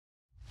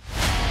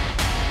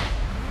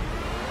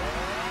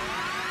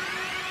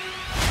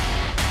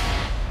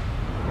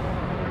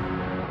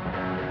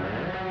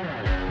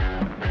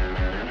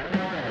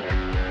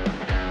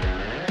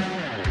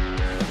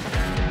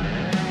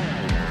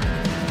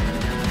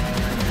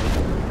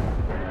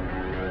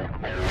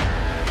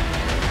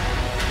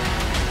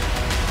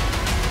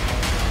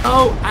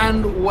Oh,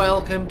 and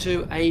welcome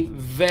to a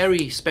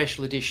very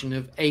special edition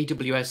of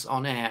AWS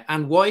On Air.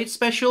 And why it's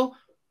special?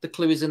 The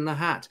clue is in the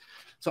hat.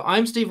 So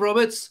I'm Steve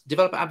Roberts,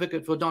 developer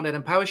advocate for .NET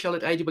and PowerShell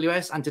at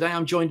AWS. And today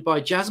I'm joined by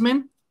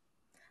Jasmine.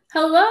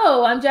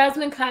 Hello, I'm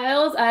Jasmine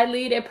Kiles. I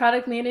lead a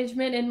product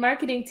management and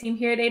marketing team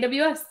here at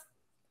AWS.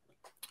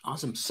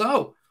 Awesome.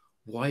 So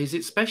why is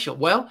it special?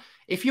 Well,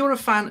 if you're a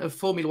fan of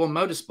Formula One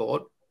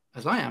motorsport,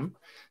 as I am,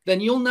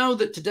 then you'll know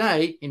that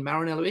today in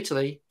Maranello,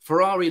 Italy,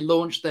 Ferrari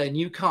launched their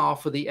new car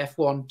for the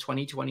F1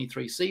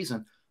 2023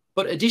 season.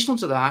 But additional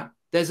to that,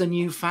 there's a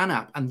new fan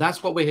app, and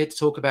that's what we're here to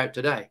talk about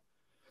today.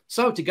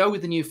 So to go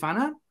with the new fan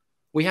app,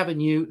 we have a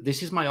new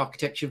This Is My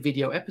Architecture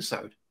video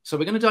episode. So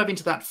we're going to dive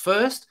into that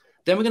first.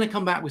 Then we're going to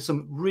come back with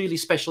some really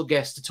special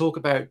guests to talk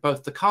about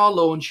both the car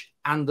launch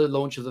and the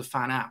launch of the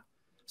fan app.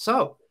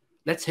 So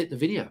let's hit the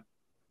video.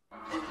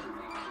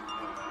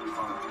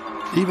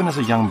 Even as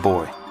a young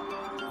boy,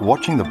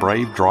 watching the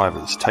brave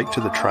drivers take to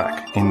the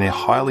track in their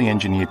highly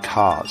engineered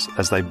cars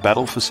as they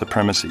battle for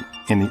supremacy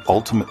in the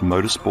ultimate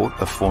motorsport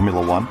of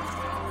Formula One,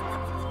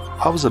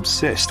 I was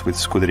obsessed with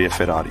Scuderia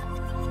Ferrari.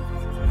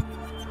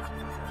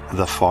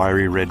 The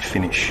fiery red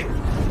finish,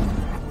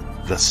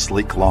 the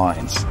sleek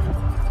lines,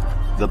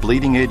 the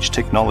bleeding-edge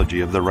technology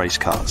of the race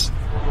cars.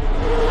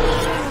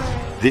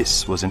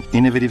 This was an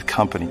innovative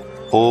company,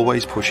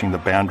 always pushing the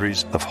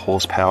boundaries of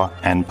horsepower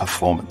and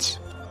performance.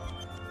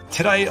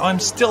 Today, I'm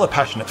still a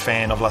passionate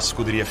fan of La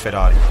Scuderia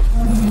Ferrari.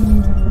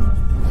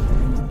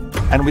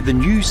 And with the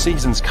new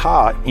season's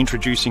car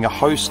introducing a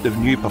host of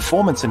new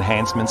performance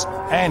enhancements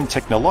and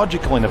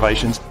technological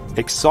innovations,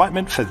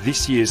 excitement for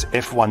this year's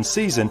F1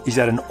 season is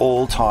at an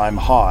all-time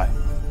high.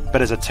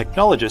 But as a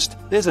technologist,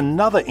 there's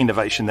another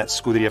innovation that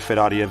Scuderia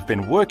Ferrari have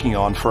been working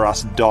on for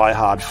us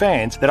die-hard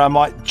fans that I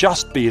might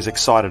just be as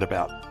excited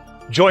about.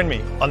 Join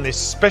me on this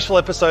special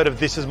episode of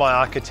This Is My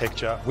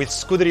Architecture with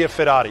Scuderia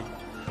Ferrari.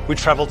 We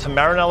travel to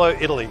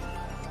Maranello, Italy,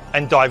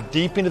 and dive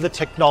deep into the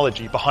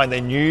technology behind their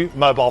new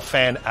mobile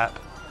fan app,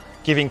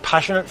 giving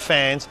passionate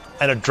fans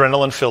an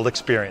adrenaline-filled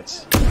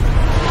experience.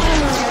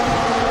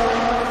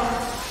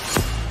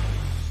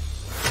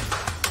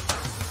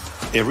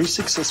 Every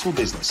successful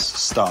business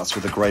starts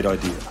with a great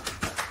idea.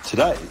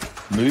 Today,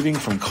 moving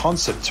from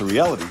concept to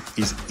reality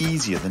is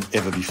easier than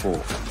ever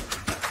before.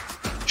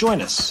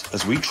 Join us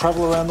as we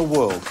travel around the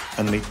world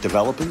and meet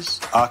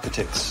developers,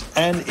 architects,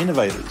 and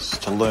innovators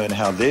to learn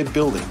how they're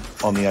building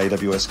on the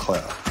AWS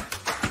cloud.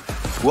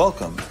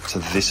 Welcome to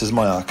This Is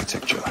My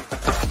Architecture.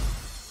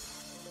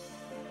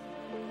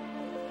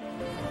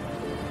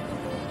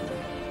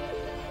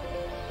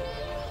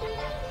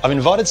 I've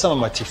invited some of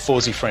my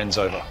Tifosi friends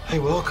over. Hey,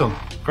 welcome.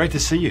 Great to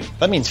see you.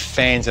 That means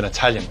fans in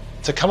Italian,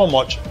 to come and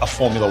watch a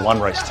Formula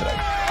One race today.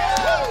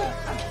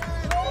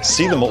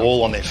 See them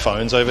all on their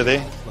phones over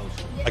there?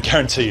 I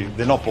guarantee you,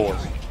 they're not bored.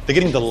 They're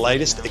getting the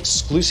latest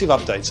exclusive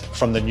updates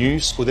from the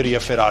new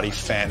Scuderia Ferrari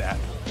fan app.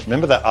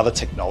 Remember that other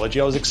technology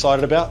I was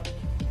excited about?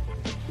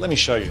 Let me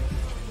show you.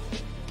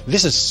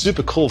 This is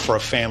super cool for a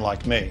fan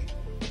like me.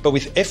 But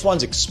with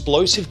F1's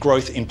explosive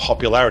growth in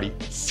popularity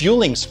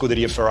fueling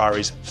Scuderia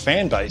Ferrari's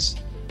fan base,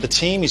 the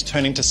team is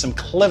turning to some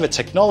clever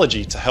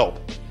technology to help.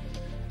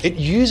 It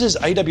uses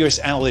AWS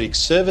Analytics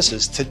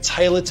services to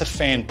tailor to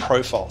fan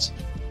profiles.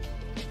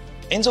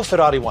 Enzo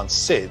Ferrari once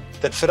said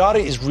that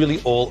Ferrari is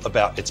really all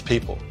about its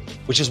people,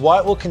 which is why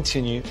it will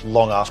continue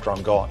long after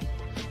I'm gone.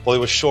 Well, he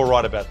was sure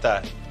right about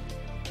that.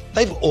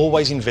 They've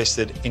always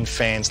invested in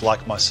fans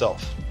like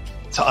myself.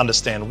 To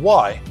understand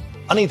why,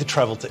 I need to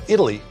travel to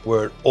Italy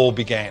where it all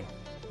began.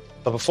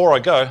 But before I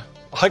go,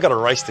 I got a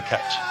race to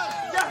catch.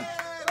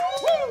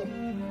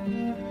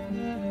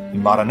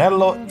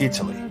 Maranello,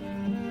 Italy,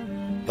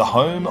 the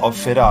home of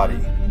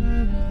Ferrari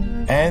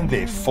and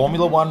their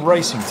Formula One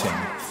racing team,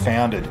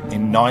 founded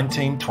in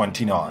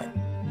 1929.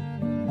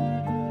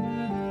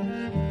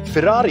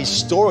 Ferrari's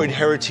storied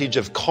heritage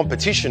of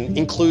competition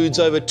includes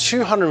over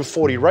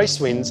 240 race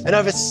wins and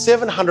over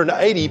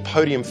 780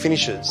 podium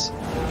finishes.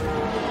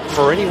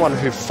 For anyone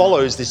who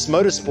follows this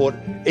motorsport,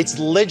 it's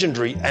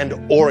legendary and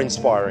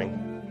awe-inspiring.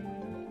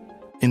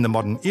 In the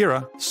modern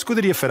era,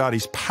 Scuderia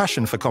Ferrari's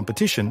passion for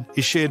competition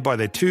is shared by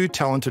their two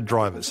talented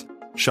drivers,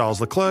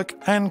 Charles Leclerc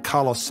and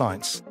Carlos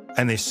Sainz,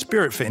 and their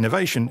spirit for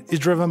innovation is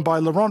driven by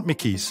Laurent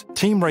Mickey's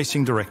team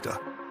racing director.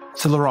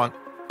 So Laurent,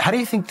 how do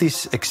you think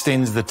this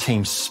extends the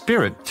team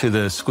spirit to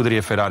the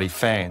Scuderia Ferrari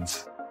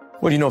fans?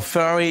 Well, you know,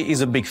 Ferrari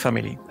is a big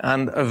family,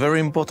 and a very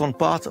important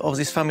part of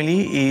this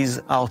family is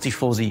our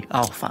Tifosi,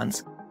 our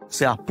fans.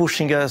 They are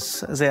pushing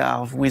us, they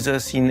are with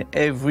us in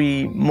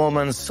every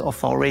moment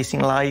of our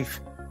racing life,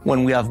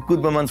 when we have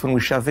good moments, when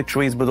we share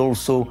victories, but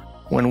also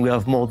when we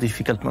have more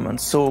difficult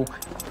moments. So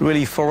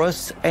really for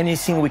us,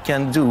 anything we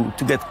can do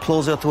to get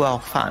closer to our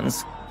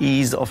fans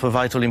is of a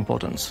vital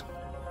importance.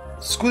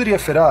 Scuderia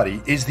Ferrari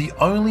is the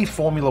only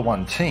Formula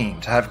One team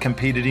to have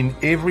competed in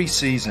every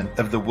season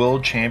of the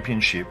World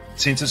Championship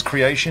since its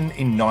creation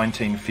in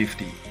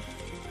 1950.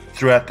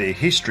 Throughout their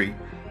history,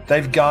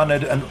 they've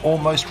garnered an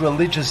almost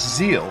religious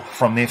zeal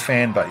from their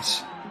fan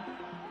base.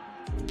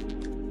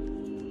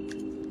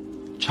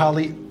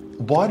 Charlie,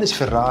 why does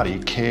Ferrari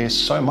care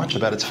so much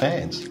about its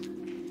fans?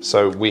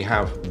 So we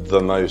have the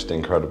most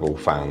incredible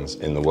fans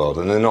in the world,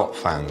 and they're not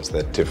fans,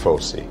 they're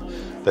tifosi.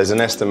 There's an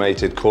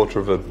estimated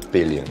 250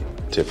 million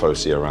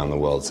tifosi around the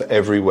world. So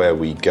everywhere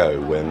we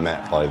go, we're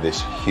met by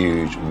this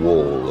huge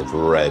wall of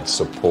red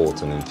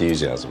support and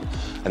enthusiasm.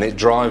 And it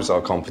drives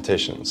our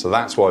competition. So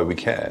that's why we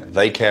care.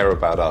 They care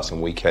about us,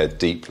 and we care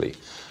deeply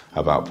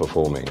about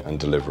performing and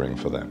delivering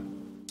for them.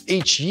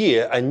 Each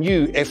year, a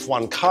new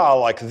F1 car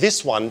like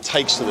this one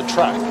takes to the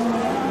track.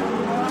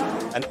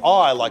 And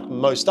I, like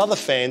most other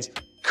fans,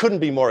 couldn't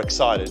be more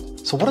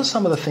excited. So what are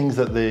some of the things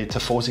that the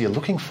tifosi are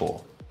looking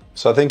for?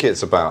 So I think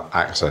it's about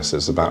access,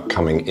 it's about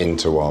coming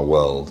into our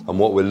world. And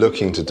what we're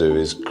looking to do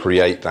is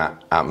create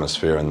that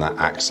atmosphere and that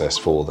access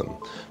for them.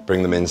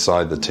 Bring them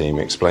inside the team,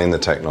 explain the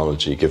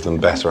technology, give them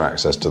better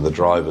access to the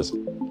drivers,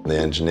 the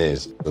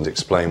engineers, and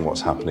explain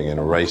what's happening in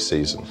a race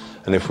season.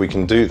 And if we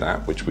can do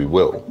that, which we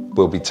will,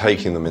 we'll be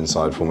taking them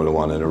inside Formula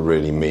One in a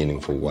really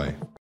meaningful way.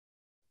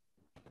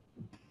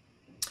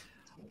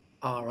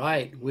 All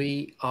right,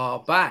 we are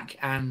back.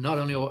 And not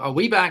only are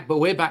we back, but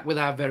we're back with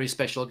our very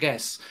special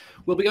guests.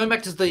 We'll be going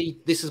back to the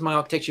This Is My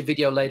Architecture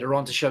video later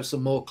on to show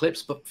some more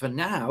clips. But for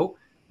now,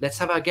 let's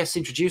have our guests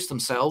introduce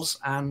themselves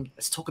and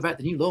let's talk about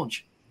the new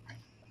launch.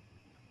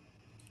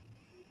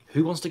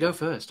 Who wants to go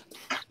first?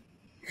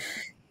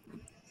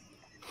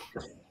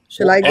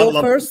 Shall I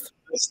go first?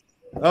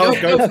 Oh,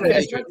 go for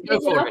it. Go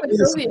for it.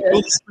 You're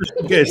the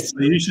special guest,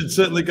 so you should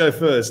certainly go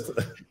first.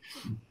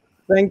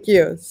 Thank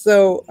you.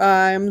 So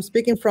I'm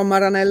speaking from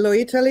Maranello,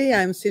 Italy.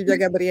 I'm Silvia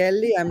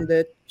Gabrielli. I'm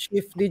the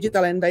Chief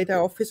Digital and Data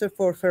Officer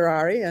for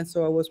Ferrari. And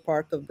so I was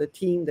part of the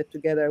team that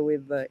together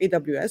with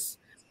AWS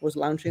was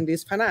launching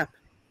this fan app.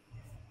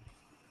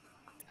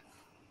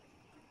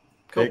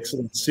 Cool.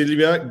 Excellent.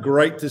 Silvia,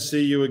 great to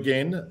see you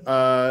again.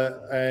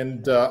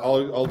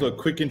 I'll do a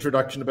quick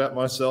introduction about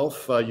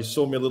myself. You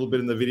saw me a little bit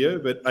in the video,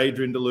 but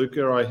Adrian De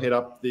Luca, I head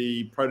up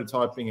the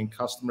prototyping and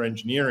customer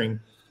engineering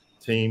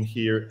team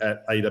here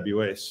at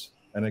AWS.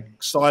 An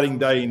exciting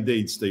day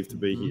indeed, Steve, to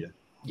be here.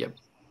 Yep.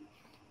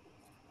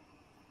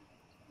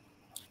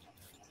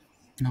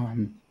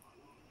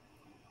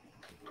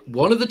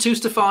 One of the two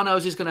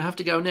Stefanos is going to have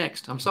to go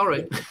next. I'm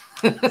sorry.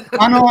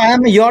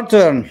 No, your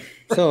turn.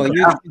 So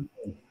you.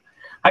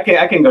 I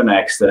can go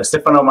next.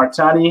 Stefano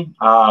Marzani.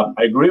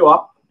 I grew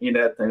up in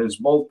a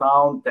small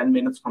town 10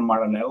 minutes from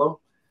Maranello,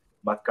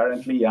 but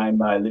currently I'm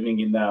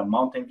living in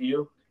Mountain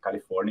View,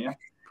 California.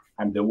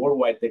 I'm the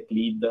worldwide tech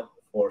lead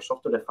for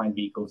software-defined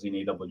vehicles in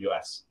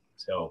AWS.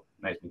 So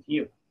nice to meet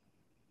you.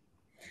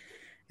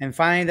 And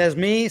finally, there's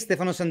me,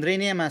 Stefano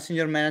Sandrini. I'm a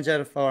senior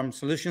manager for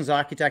solutions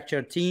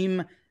architecture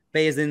team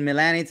based in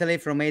Milan, Italy,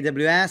 from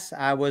AWS.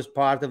 I was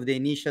part of the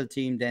initial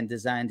team that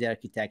designed the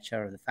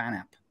architecture of the fan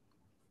app.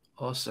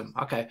 Awesome.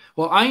 Okay.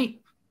 Well,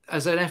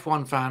 as an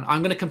F1 fan,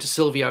 I'm going to come to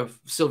Silvia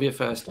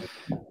first.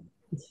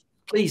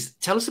 Please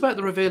tell us about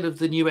the reveal of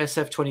the new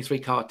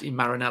SF23 car in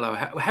Maranello.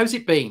 How's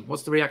it been?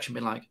 What's the reaction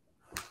been like?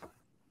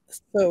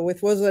 So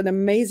it was an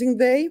amazing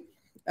day.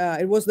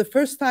 It was the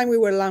first time we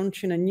were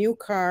launching a new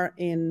car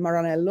in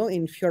Maranello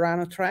in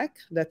Fiorano track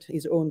that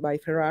is owned by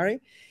Ferrari.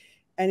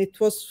 And it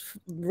was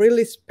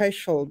really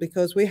special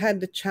because we had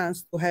the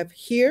chance to have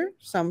here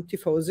some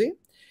tifosi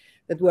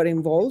that were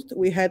involved.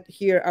 We had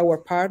here our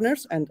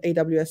partners, and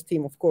AWS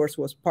team, of course,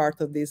 was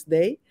part of this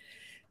day.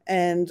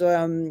 And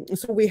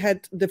so we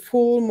had the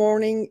full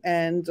morning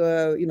and,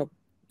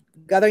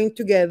 gathering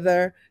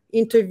together,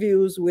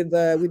 interviews with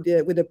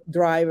the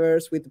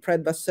drivers, with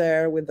Fred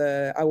Vasser, with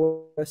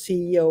our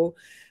CEO.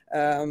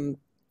 And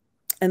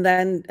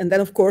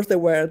then, of course, there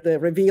were the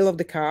reveal of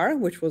the car,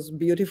 which was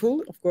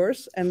beautiful, of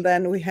course. And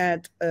then we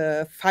had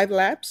 5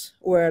 laps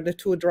where the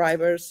 2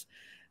 drivers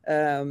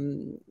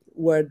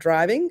were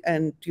driving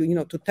and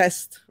to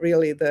test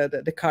really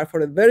the car for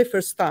the very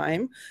first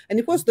time. And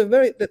it was the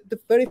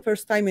very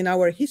first time in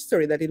our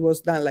history that it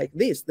was done like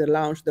this, the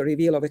launch, the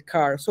reveal of a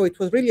car. So it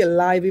was really a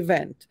live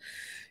event.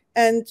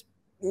 And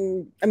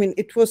I mean,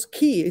 it was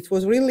key. It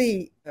was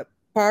really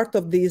part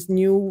of this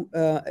new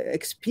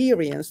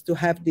experience to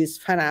have this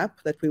fan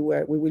app that we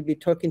will be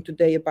talking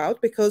today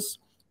about, because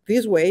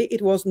this way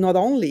it was not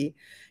only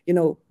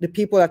the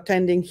people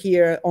attending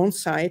here on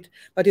site,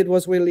 but it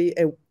was really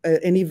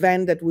an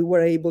event that we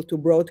were able to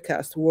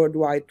broadcast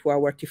worldwide to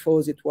our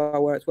tifosi, to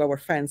our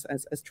fans,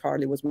 as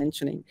Charlie was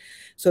mentioning.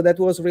 So that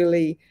was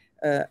really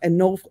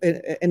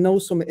an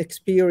awesome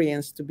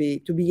experience to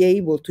be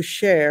able to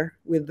share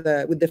with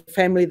the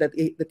family that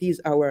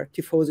is our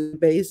tifosi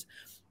base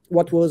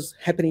what was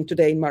happening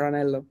today in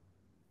Maranello.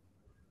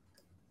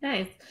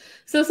 Nice.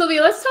 So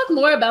Silvia, let's talk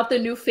more about the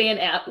new fan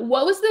app.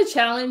 What was the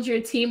challenge your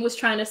team was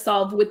trying to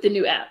solve with the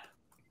new app?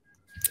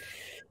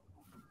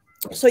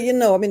 So,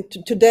 I mean,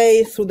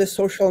 today through the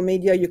social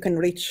media, you can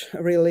reach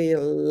really a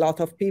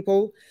lot of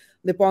people.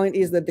 The point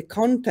is that the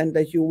content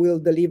that you will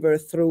deliver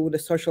through the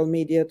social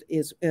media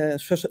is,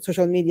 let's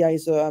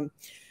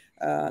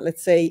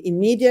say,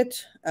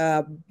 immediate,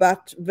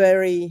 but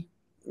very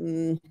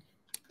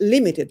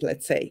limited,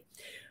 let's say.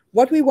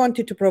 what we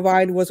wanted to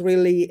provide was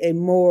really a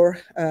more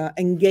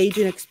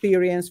engaging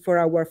experience for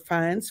our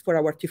fans, for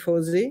our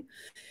tifosi.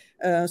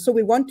 So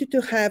we wanted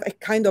to have a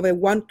kind of a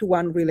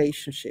one-to-one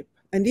relationship.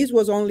 And this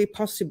was only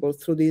possible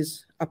through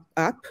this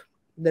app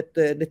that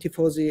the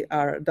tifosi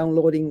are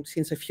downloading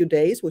since a few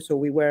days. So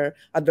we were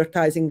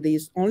advertising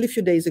this only a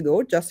few days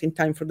ago, just in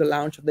time for the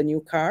launch of the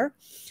new car.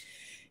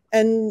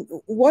 And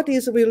what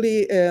is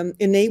really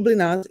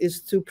enabling us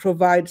is to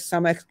provide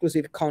some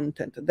exclusive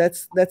content.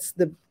 That's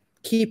the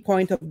key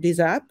point of this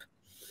app,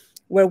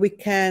 where we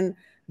can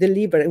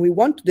deliver, and we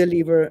want to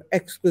deliver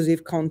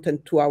exclusive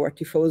content to our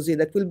tifosi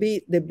that will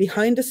be the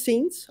behind the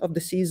scenes of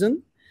the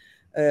season,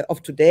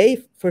 of today,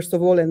 first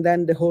of all, and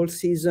then the whole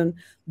season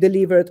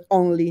delivered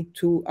only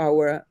to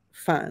our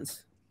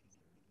fans.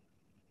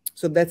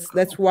 So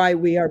that's why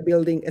we are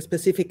building a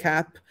specific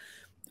app,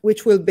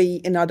 which will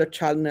be another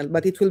channel,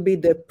 but it will be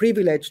the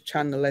privileged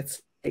channel,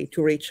 let's say,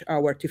 to reach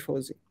our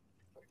tifosi.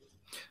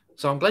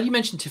 So I'm glad you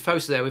mentioned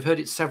tifosi there. We've heard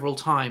it several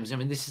times. I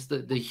mean, this is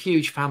the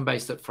huge fan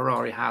base that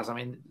Ferrari has. I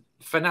mean,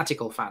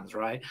 fanatical fans,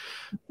 right?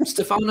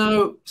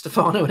 Stefano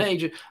and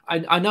Adrian,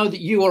 I know that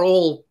you are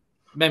all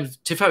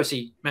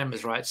tifosi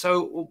members, right?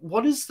 So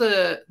what does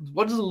the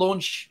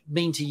launch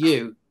mean to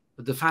you,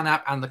 the fan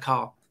app and the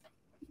car?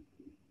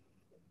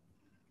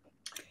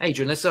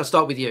 Adrian, let's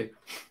start with you.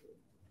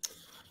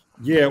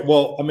 Yeah,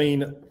 well, I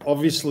mean,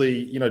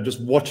 obviously, just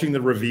watching the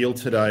reveal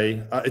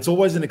today, it's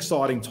always an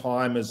exciting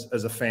time as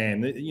a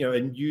fan. A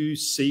new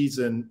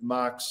season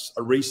marks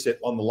a reset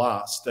on the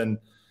last, and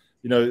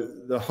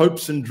the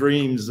hopes and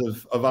dreams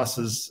of us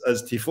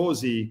as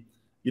tifosi,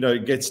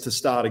 gets to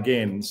start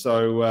again.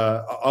 So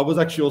I was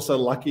actually also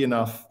lucky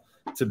enough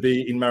to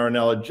be in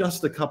Maranello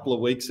just a couple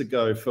of weeks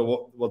ago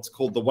for what's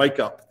called the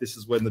wake up. This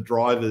is when the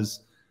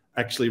drivers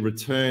actually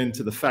return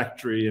to the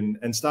factory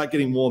and start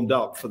getting warmed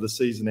up for the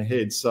season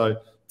ahead. So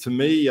to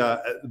me,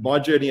 my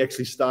journey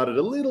actually started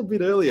a little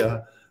bit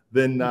earlier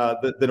than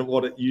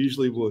what it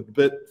usually would.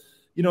 But,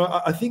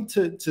 I think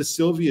to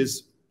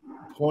Silvia's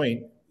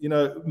point,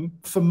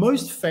 for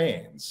most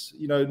fans,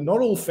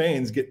 not all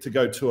fans get to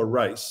go to a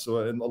race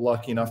or are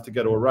lucky enough to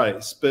go to a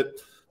race, but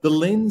the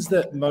lens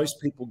that most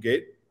people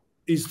get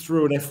is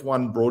through an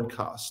F1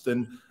 broadcast.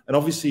 And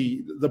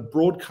obviously the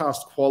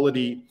broadcast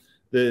quality,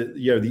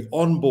 the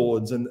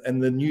onboards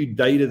and the new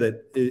data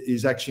that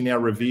is actually now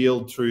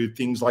revealed through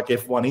things like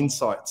F1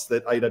 Insights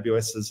that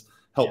AWS has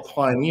helped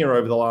pioneer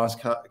over the last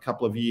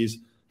couple of years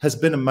has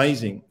been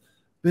amazing.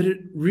 But it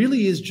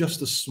really is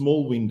just a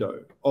small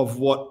window of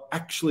what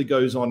actually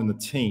goes on in the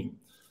team.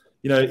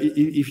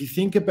 If you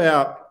think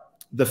about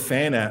the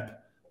fan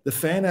app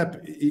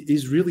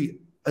is really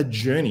a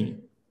journey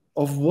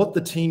of what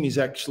the team is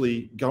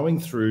actually going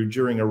through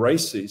during a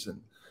race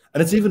season.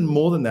 And it's even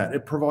more than that.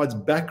 It provides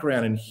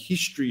background and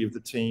history of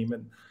the team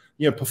and,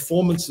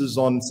 performances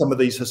on some of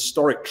these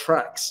historic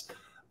tracks.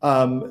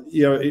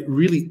 It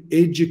really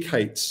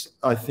educates,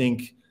 I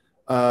think,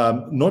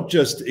 not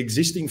just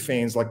existing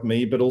fans like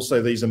me, but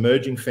also these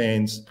emerging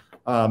fans,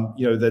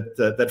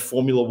 that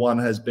Formula One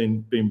has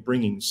been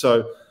bringing.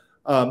 So,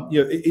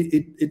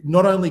 it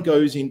not only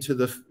goes into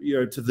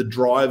to the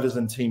drivers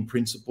and team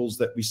principles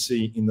that we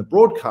see in the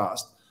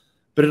broadcast,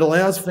 but it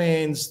allows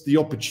fans the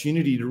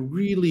opportunity to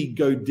really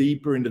go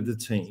deeper into the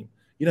team,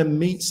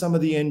 meet some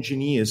of the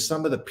engineers,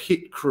 some of the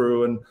pit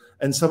crew,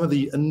 and some of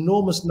the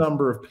enormous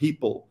number of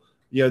people,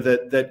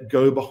 that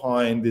go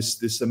behind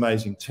this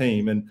amazing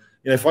team. And,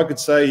 if I could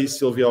say,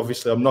 Silvia,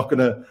 obviously I'm not going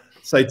to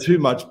say too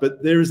much,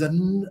 but there is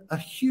a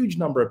huge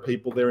number of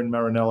people there in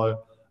Maranello,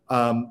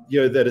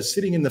 that are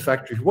sitting in the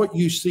factory. What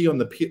you see on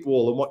the pit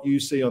wall and what you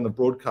see on the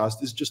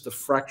broadcast is just a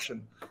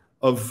fraction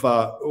of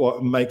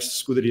what makes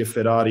Scuderia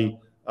Ferrari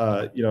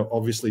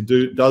obviously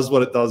does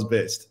what it does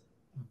best.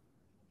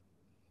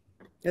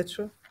 That's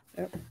true.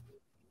 Yep.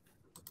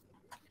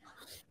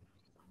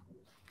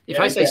 If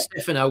I say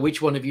Stefano,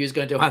 which one of you is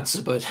going to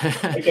answer? But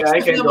I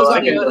can go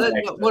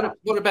next.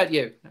 What about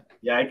you?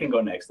 Yeah, I can go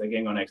next.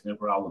 No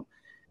problem.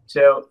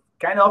 So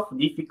kind of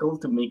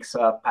difficult to mix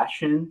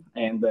passion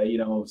and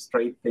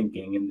straight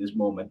thinking in this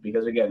moment,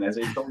 because again, as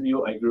I told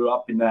you, I grew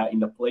up in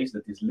a place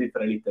that is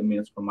literally 10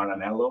 minutes from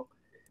Maranello.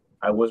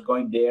 I was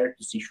going there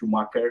to see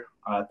Schumacher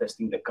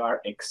testing the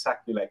car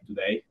exactly like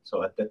today.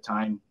 So at that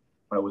time,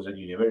 when I was at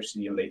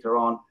university and later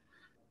on.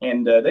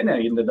 And then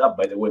I ended up,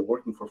 by the way,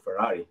 working for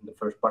Ferrari. In the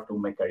first part of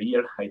my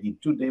career, I did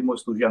 2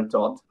 demos to Jean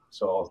Todt.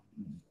 So,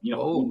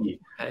 the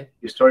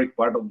historic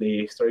part of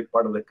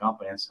the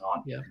company and so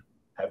on. Yeah.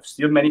 I have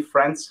still many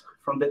friends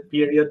from that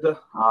period.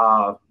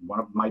 One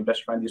of my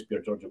best friends is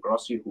Pier Giorgio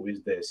Grossi, who is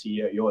the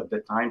CEO at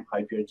that time.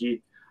 Hi,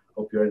 PRG.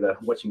 Hope you're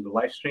watching the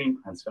live stream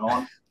and so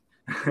on.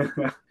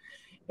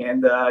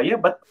 And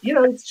but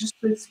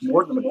it's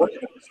more than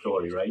a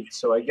story, right?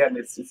 So again,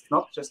 it's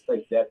not just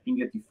like that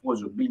being a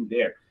tifoso, being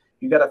there.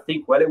 You got to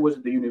think, while I was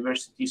at the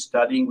university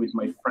studying with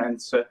my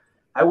friends,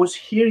 I was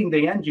hearing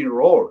the engine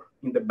roar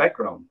in the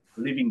background,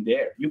 living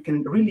there. You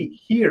can really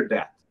hear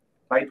that,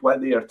 right, while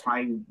they are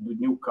trying the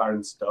new car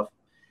and stuff.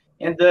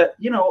 And,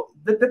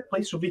 that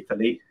place of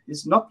Italy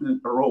is not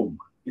Rome.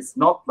 It's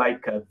not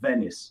like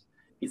Venice.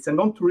 it's a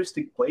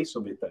non-touristic place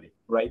of Italy,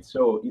 right?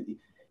 So,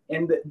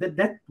 and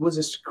that was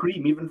a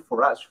scream even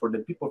for us, for the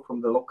people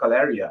from the local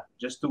area,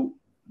 just to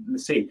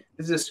say,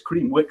 this is a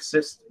scream, we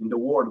exist in the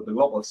world of the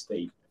global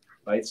state,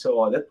 right?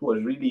 So that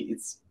was really,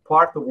 it's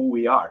part of who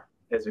we are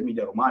as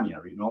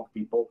Emilia-Romagna, you know,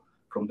 people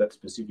from that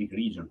specific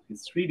region.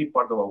 It's really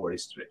part of our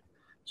history.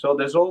 So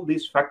there's all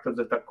these factors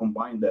that are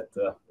combined that,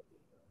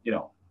 you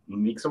know,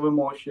 mix of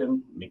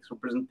emotion, mix of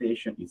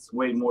presentation. It's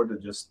way more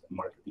than just a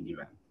marketing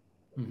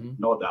event,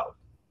 no doubt.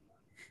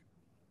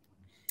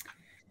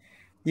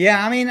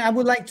 Yeah, I mean, I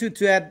would like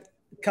to add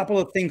a couple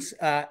of things.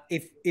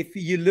 If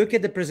you look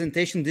at the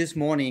presentation this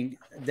morning,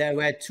 there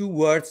were two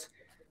words,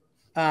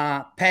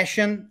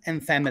 passion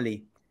and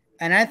family.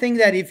 And I think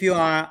that if you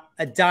are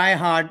a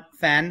diehard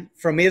fan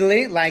from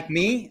Italy, like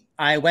me,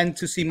 I went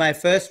to see my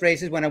first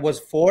races when I was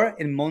 4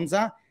 in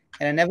Monza,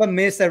 and I never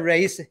missed a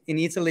race in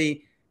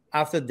Italy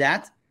after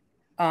that.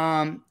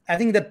 I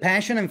think the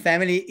passion and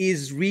family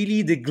is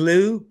really the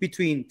glue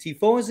between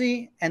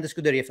Tifosi and the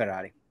Scuderia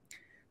Ferrari.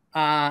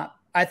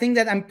 I think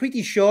that I'm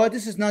pretty sure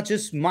this is not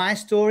just my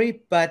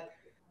story, but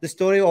the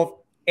story of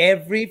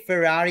every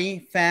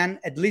Ferrari fan,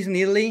 at least in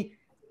Italy.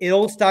 It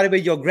all started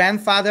with your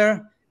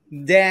grandfather,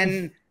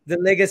 then the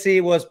legacy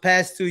was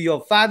passed to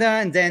your father,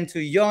 and then to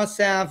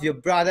yourself, your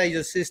brother,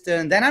 your sister,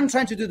 and then I'm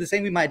trying to do the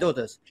same with my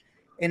daughters.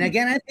 And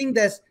again, I think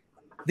that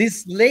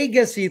this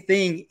legacy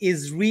thing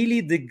is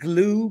really the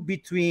glue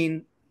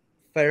between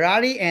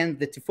Ferrari and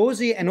the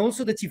Tifosi, and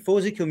also the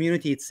Tifosi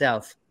community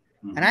itself.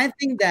 And I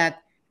think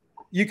that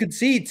you could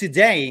see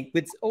today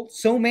with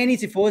so many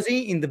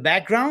Tifosi in the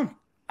background.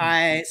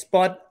 I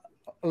spot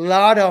a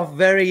lot of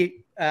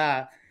very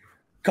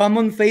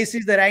common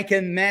faces that I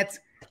can meet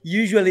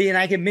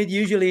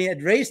usually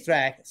at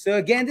racetrack. So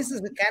again, this is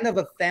a kind of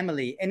a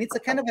family, and it's a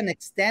kind of an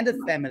extended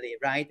family,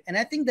 right? And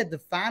I think that the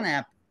fan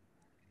app,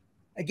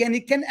 again,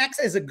 it can act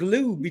as a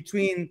glue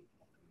between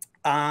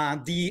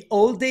the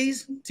old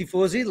days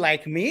Tifosi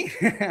like me,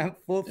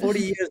 40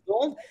 years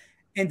old,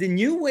 and the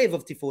new wave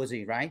of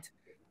Tifosi, right?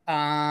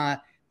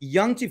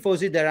 Young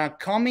Tifosi that are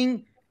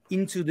coming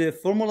into the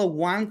Formula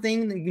One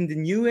thing, in the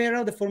new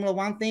era, the Formula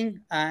One thing,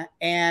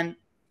 and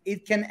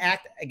it can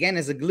act again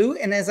as a glue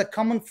and as a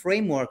common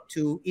framework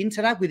to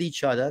interact with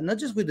each other, not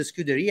just with the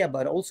Scuderia,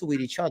 but also with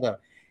each other,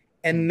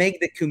 and make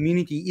the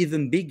community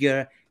even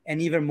bigger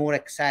and even more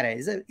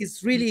excited.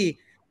 It's really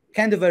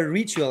kind of a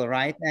ritual,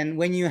 right? And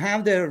when you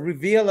have the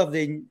reveal of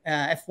the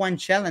F1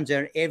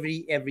 Challenger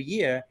every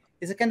year,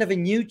 it's a kind of a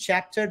new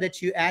chapter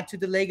that you add to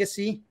the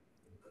legacy.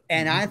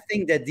 And I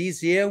think that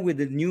this year with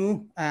the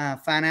new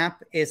fan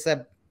app is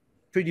a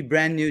pretty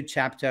brand new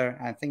chapter.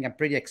 I think I'm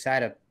pretty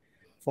excited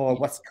for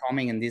what's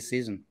coming in this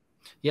season.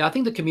 Yeah, I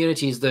think the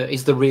community is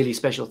the really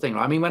special thing.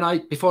 Right? I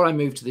mean, before I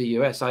moved to the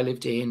US, I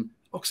lived in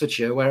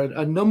Oxfordshire, where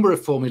a number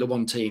of Formula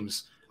One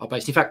teams are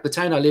based. In fact, the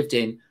town I lived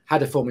in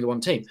had a Formula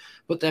One team,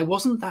 but there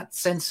wasn't that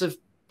sense of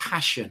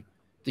passion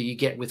that you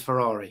get with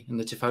Ferrari and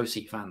the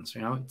Tifosi fans.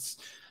 You know, it's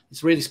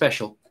really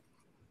special.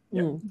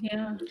 Yeah.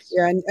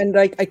 And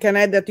I can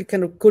add that you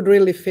could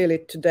really feel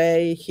it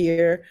today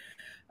here,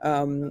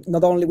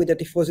 not only with the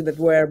Tifosi that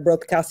were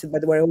broadcasted, but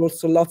there were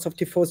also lots of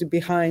Tifosi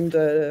behind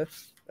the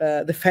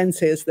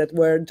fences that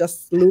were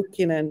just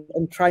looking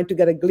and trying to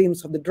get a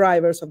glimpse of the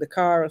drivers of the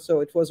car. So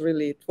it was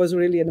really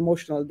an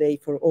emotional day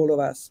for all of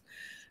us,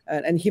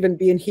 and even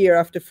being here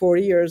after 4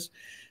 years,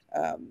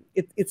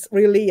 it's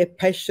really a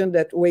passion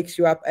that wakes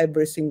you up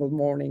every single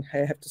morning, I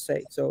have to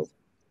say. So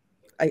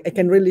I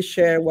can really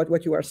share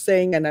what you are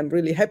saying, and I'm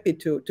really happy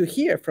to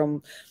hear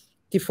from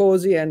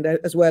Tifosi and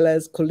as well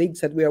as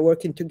colleagues that we are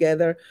working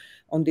together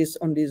on this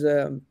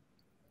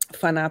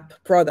fan app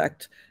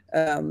product.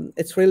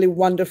 It's really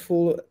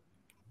wonderful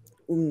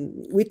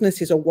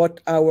witnesses of what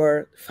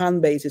our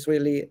fan base is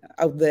really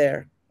out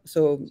there.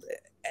 So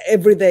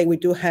every day we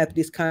do have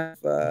this kind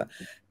of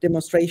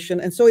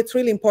demonstration, and so it's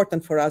really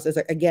important for us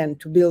again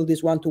to build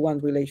this one-to-one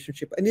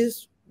relationship. And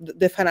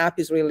the fan app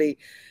is really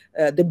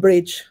the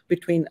bridge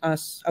between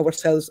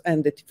ourselves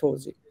and the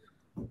Tifosi.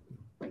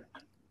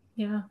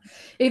 Yeah,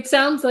 it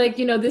sounds like,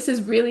 this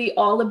is really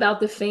all about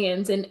the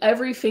fans, and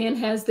every fan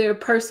has their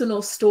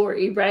personal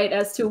story, right,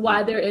 as to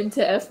why they're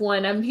into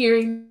F1. I'm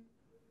hearing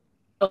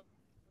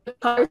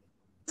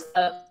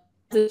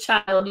as a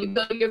child, you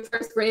go to your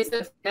first race,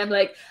 and I'm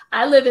like,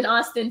 I live in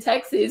Austin,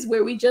 Texas,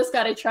 where we just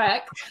got a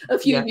track a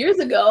few years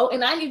ago,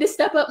 and I need to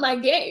step up my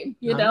game,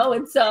 you know?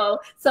 And so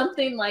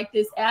something like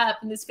this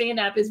app and this fan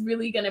app is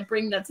really going to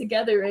bring that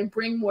together and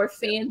bring more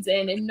fans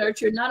in and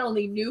nurture not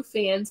only new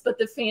fans, but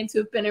the fans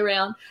who've been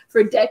around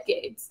for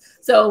decades.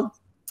 So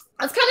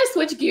let's kind of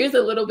switch gears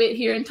a little bit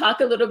here and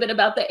talk a little bit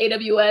about the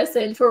AWS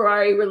and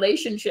Ferrari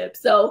relationship.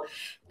 So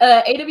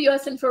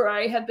AWS and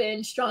Ferrari have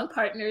been strong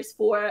partners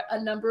for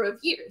a number of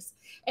years.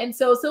 And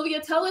so,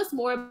 Silvia, tell us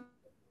more about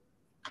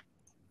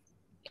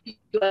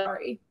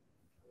Ferrari.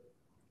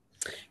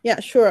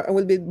 Yeah, sure. I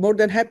will be more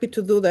than happy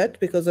to do that,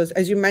 because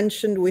as you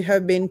mentioned, we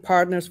have been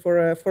partners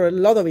for a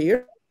lot of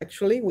years.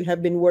 Actually, we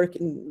have been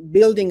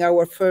building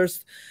our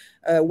first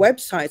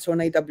websites on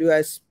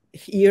AWS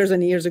years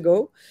and years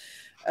ago.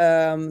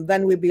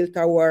 Then we built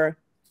our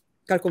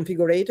car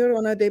configurator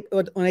on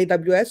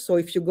AWS. So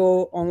if you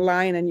go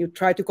online and you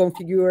try to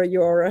configure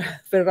your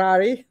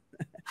Ferrari,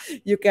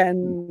 you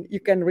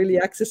can really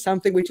access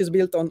something which is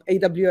built on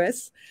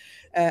AWS.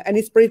 And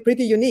it's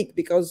pretty unique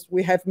because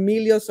we have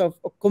millions of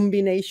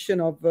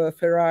combination of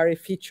Ferrari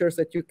features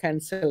that you can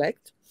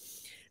select.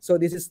 So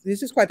this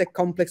is quite a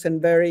complex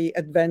and very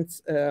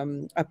advanced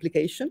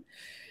application.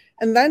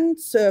 And then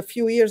a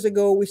few years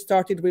ago, we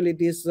started really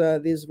this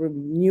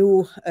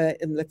new,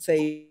 let's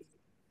say,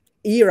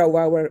 era of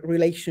our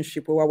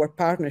relationship or our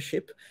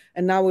partnership.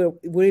 And now we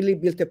really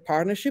built a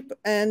partnership,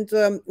 and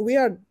we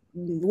are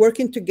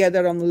working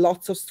together on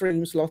lots of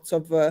streams, lots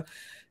of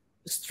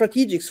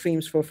strategic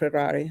streams for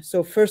Ferrari.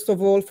 So first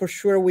of all, for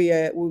sure,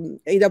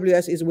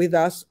 AWS is with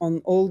us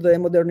on all the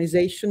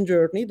modernization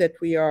journey that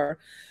we are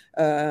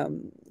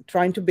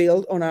trying to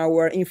build on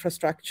our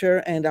infrastructure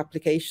and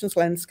applications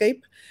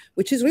landscape,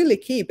 which is really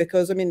key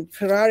because, I mean,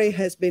 Ferrari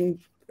has been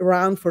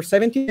around for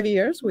 75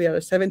 years. We are a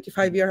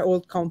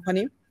 75-year-old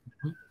company.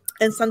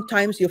 And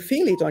sometimes you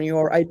feel it on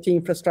your IT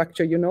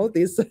infrastructure, you know,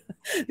 this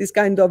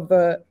kind of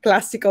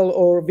classical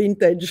or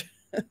vintage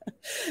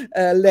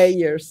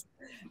layers.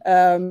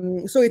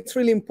 So it's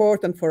really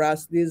important for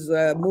us, this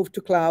move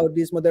to cloud,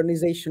 this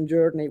modernization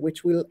journey,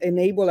 which will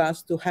enable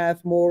us to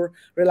have more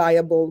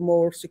reliable,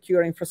 more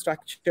secure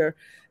infrastructure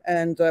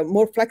and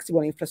more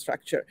flexible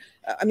infrastructure.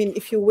 I mean,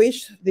 if you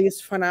wish, this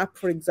Fan App,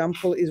 for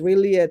example, is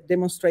really a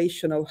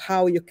demonstration of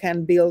how you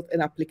can build an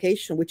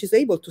application which is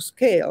able to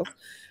scale,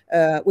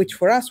 which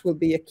for us will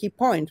be a key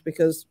point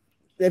because,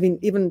 I mean,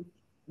 even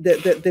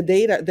the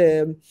data,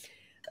 the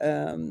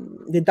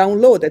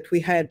download that we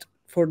had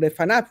for the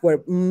Fan App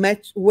were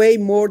way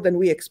more than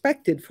we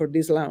expected for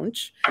this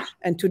launch.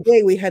 And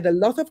today we had a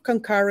lot of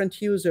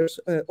concurrent users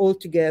all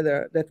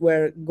together that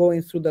were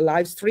going through the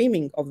live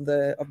streaming of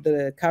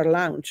the car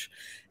launch.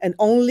 And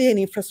only an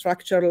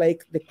infrastructure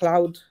like the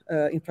cloud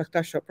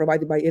infrastructure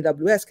provided by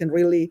AWS can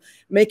really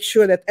make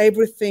sure that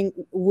everything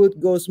would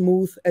go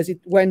smooth as it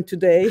went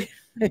today.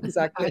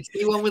 Exactly. I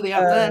see one with the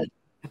app there.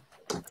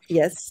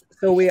 Yes,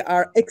 so we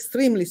are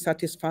extremely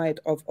satisfied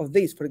of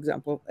this, for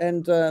example,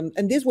 and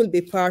this will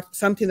be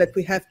something that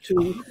we have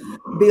to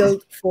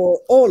build for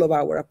all of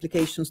our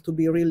applications to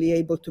be really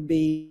able to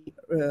be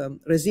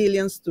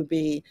resilient, to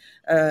be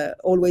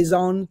always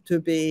on, to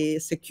be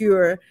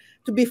secure,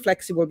 to be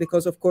flexible,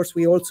 because of course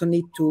we also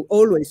need to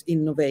always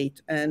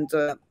innovate. And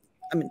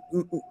I mean,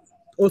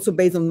 also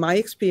based on my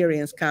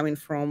experience coming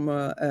from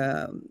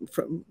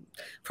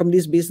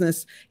this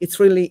business, it's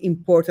really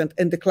important,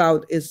 and the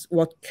cloud is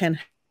what can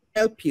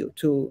help you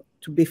to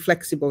be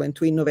flexible and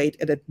to innovate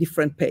at a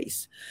different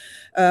pace.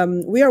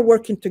 We are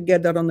working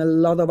together on a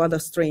lot of other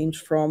streams,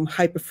 from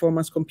high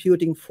performance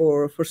computing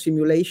for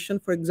simulation,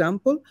 for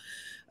example,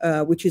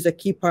 which is a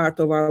key part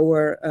of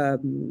our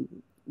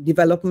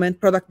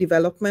product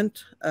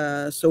development.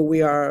 So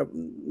we are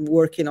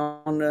working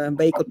on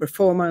vehicle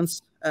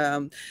performance,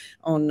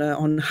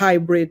 on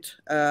hybrid,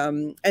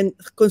 and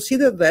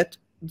consider that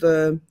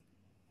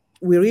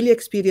we really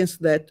experienced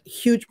that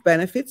huge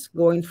benefits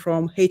going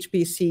from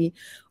HPC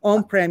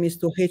on-premise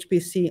to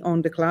HPC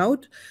on the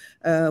cloud.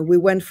 We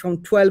went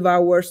from 12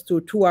 hours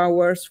to 2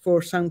 hours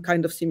for some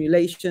kind of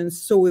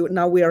simulations. So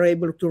now we are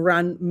able to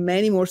run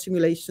many more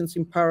simulations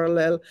in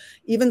parallel.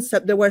 Even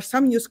there were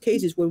some use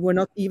cases where we're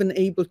not even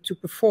able to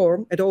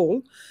perform at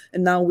all.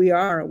 And now we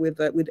are with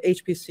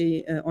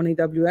HPC on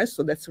AWS.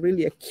 So that's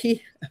really a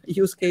key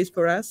use case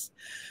for us.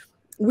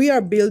 We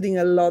are building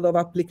a lot of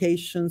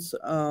applications,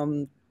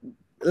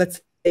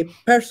 let's say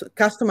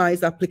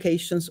customized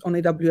applications on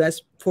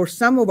AWS for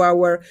some of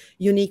our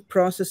unique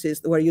processes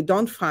where you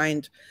don't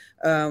find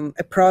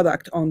a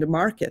product on the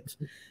market.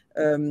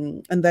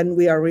 And then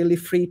we are really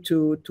free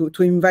to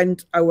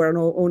invent our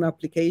own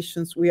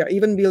applications. We are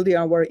even building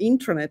our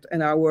intranet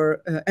and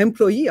our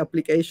employee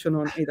application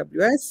on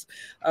AWS.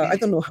 I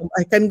don't know,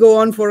 I can go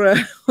on for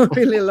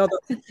really a lot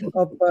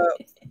of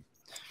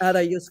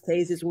other use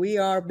cases. We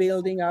are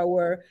building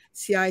our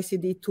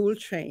CI/CD tool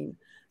chain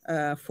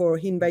for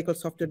in-vehicle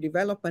software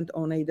development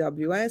on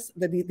AWS.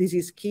 This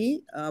is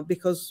key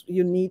because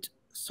you need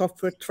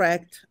software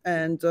tracked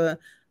and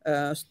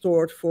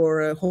stored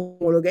for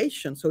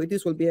homologation. So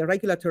this will be a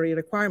regulatory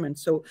requirement.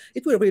 So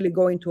it will really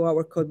go into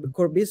our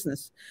core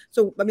business.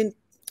 So, I mean,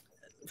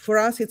 for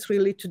us, it's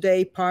really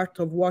today part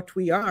of what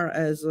we are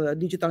as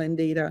digital and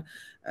data.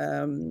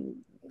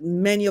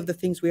 Many of the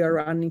things we are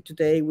running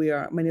today,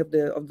 many of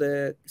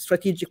the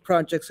strategic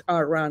projects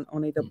are run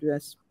on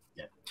AWS.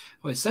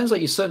 Well, it sounds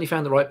like you certainly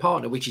found the right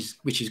partner, which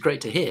is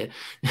great to hear.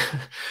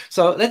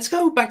 So let's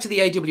go back to the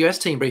AWS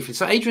team briefly.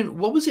 So Adrian,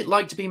 what was it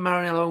like to be in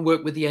Maranello and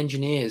work with the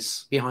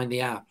engineers behind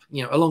the app,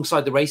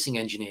 alongside the racing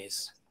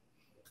engineers?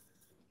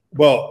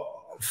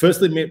 Well,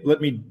 firstly,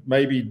 let me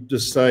maybe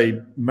just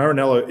say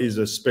Maranello is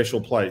a special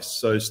place.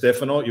 So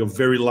Stefano, you're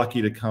very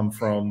lucky to come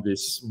from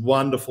this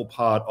wonderful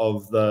part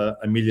of the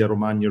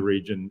Emilia-Romagna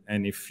region.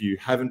 And if you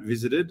haven't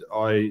visited,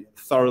 I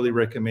thoroughly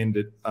recommend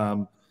it.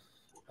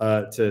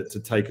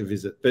 To take a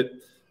visit. But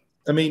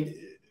I mean,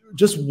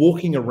 just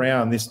walking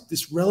around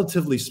this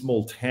relatively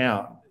small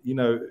town, you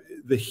know,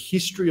 the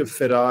history of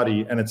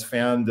Ferrari and its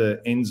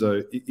founder,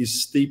 Enzo,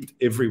 is steeped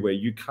everywhere.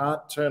 You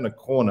can't turn a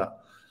corner.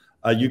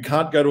 You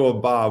can't go to a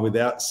bar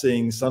without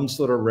seeing some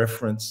sort of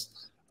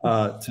reference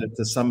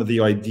to some of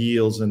the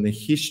ideals and the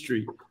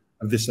history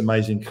of this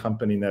amazing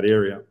company in that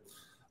area.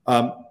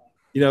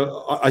 You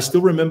know, I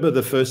still remember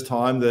the first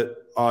time that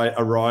I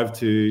arrived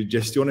to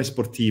Gestione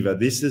Sportiva.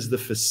 This is the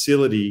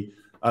facility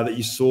that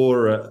you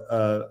saw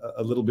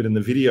a little bit in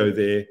the video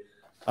there,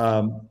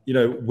 you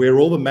know, where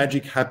all the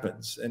magic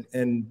happens.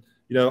 And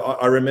you know,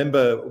 I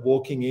remember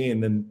walking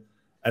in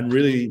and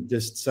really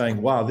just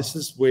saying, wow, this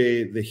is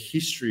where the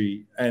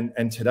history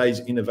and today's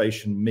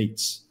innovation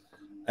meets.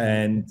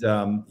 And,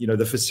 you know,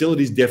 the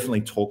facilities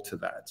definitely talk to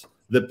that.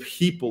 The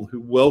people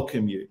who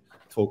welcome you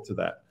talk to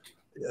that.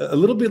 A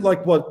little bit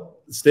like what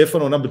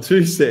Stefano number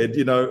 2 said,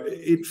 you know,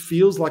 it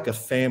feels like a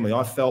family.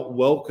 I felt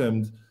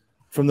welcomed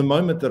from the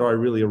moment that I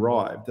really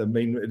arrived. I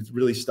mean, it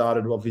really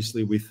started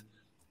obviously with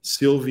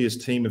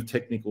Silvia's team of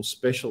technical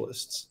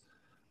specialists.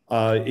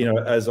 You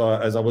know, as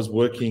I was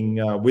working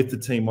with the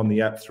team on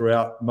the app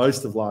throughout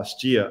most of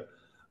last year,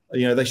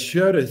 you know, they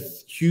showed a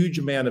huge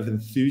amount of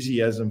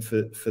enthusiasm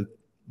for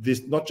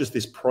this, not just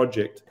this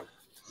project,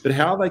 but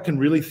how they can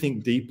really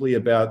think deeply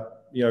about,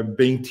 you know,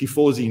 being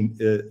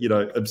tifosi, you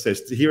know,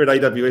 obsessed. Here at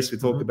AWS, we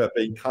talk about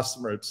being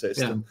customer obsessed.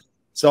 Yeah. And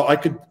so I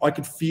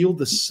could feel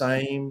the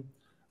same,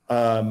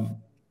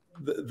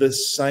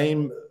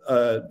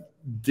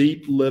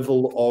 deep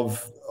level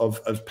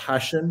of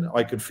passion.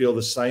 I could feel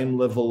the same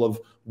level of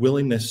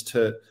willingness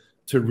to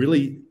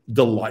really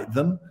delight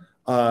them.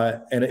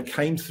 And it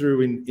came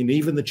through in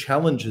even the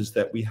challenges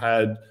that we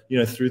had, you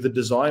know, through the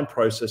design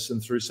process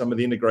and through some of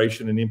the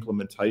integration and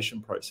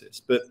implementation process.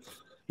 But,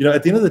 you know,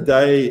 at the end of the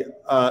day,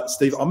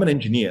 Steve, I'm an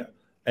engineer.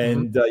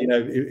 And, you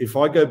know, if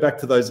I go back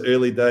to those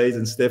early days,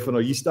 and Stefano,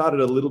 you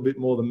started a little bit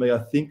more than me. I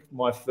think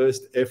my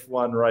first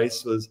F1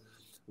 race was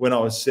when I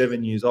was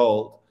 7 years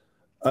old.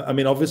 I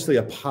mean, obviously,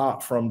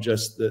 apart from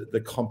just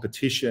the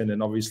competition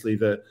and obviously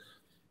the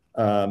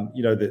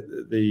you know,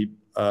 the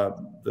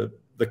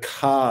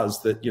cars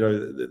that, you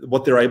know,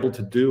 what they're able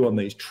to do on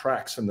these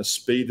tracks and the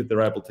speed that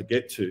they're able to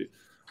get to,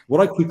 what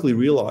I quickly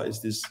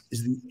realized is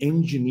the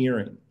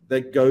engineering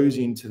that goes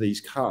into these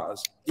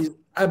cars is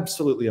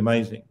absolutely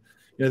amazing.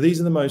 You know,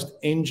 these are the most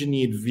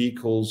engineered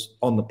vehicles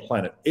on the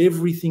planet.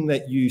 Everything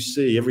that you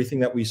see, everything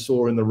that we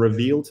saw in the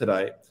reveal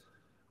today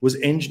was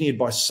engineered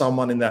by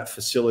someone in that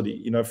facility,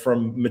 you know,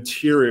 from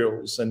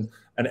materials and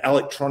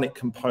electronic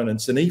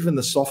components and even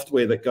the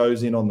software that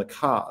goes in on the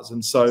cars.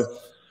 And so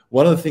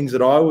one of the things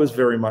that I was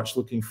very much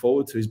looking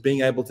forward to is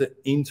being able to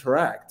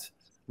interact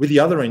with the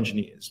other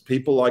engineers,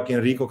 people like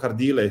Enrico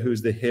Cardile,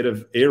 who's the head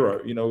of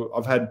Aero. You know,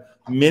 I've had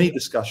many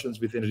discussions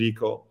with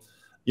Enrico,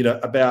 you know,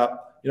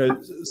 about, you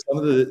know, some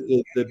of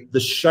the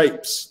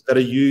shapes that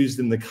are used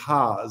in the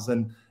cars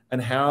and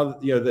how,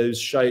 you know, those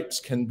shapes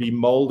can be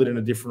molded in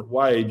a different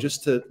way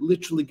just to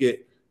literally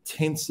get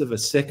tenths of a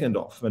second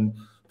off. And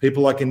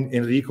people like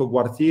Enrico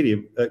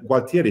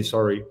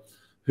Gualtieri,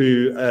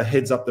 who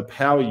heads up the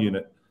power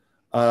unit.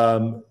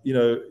 You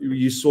know,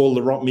 you saw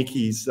Laurent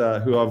Mickey's,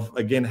 who I've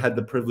again had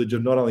the privilege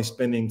of not only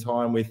spending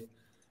time with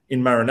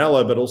in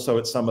Maranello, but also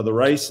at some of the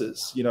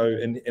races, you know,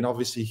 and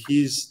obviously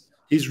he's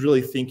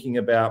really thinking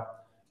about,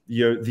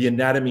 you know, the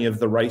anatomy of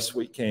the race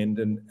weekend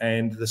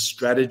and the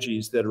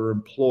strategies that are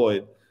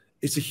employed.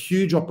 It's a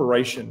huge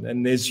operation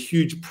and there's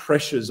huge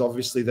pressures,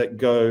 obviously, that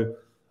go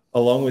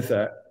along with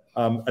that.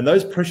 And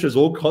those pressures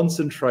all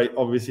concentrate,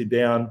 obviously,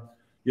 down,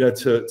 you know,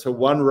 to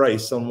one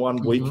race on one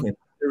weekend.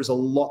 There is a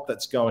lot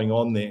that's going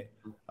on there.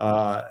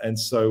 And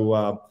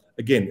so,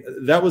 again,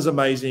 that was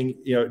amazing.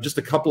 You know, just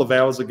a couple of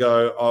hours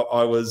ago,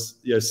 I was,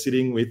 you know,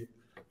 sitting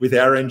with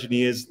our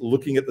engineers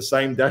looking at the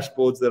same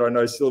dashboards that I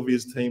know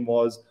Silvia's team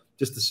was,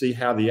 just to see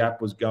how the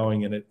app was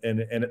going, and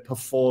it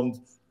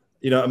performed,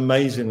 you know,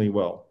 amazingly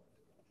well.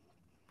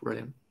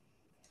 Brilliant.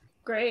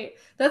 Great.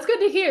 That's good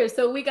to hear.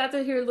 So we got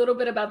to hear a little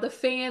bit about the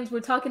fans.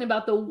 We're talking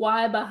about the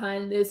why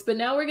behind this, but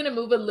now we're going to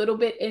move a little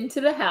bit into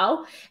the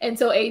how. And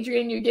so,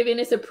 Adrian, you're giving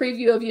us a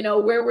preview of, you know,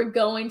 where we're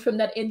going from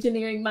that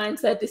engineering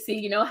mindset to see,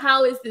 you know,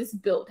 how is this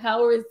built?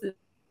 How is this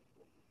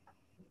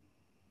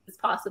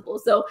possible?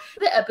 So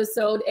the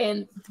episode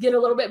and get a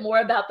little bit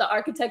more about the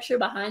architecture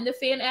behind the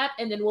fan app,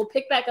 and then we'll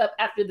pick back up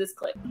after this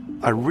clip.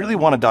 I really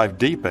want to dive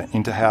deeper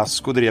into how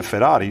Scuderia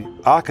Ferrari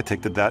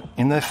architected that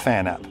in their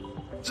fan app.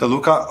 So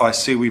Luca, I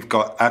see we've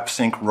got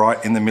AppSync right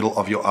in the middle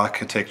of your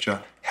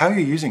architecture. How are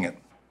you using it?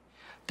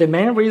 The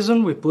main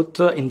reason we put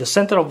in the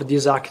center of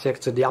this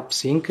architecture the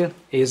AppSync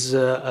is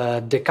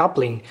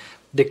decoupling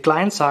the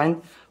client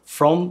side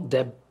from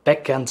the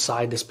backend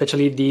side,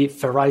 especially the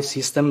Ferrari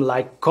system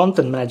like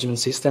content management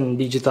system and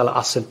digital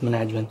asset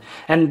management.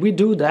 And we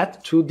do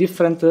that through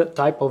different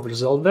type of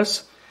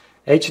resolvers,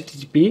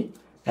 HTTP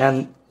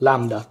and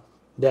Lambda,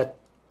 that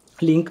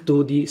link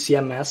to the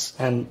CMS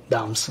and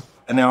DAMs.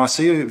 And now I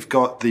see you've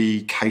got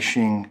the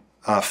caching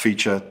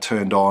feature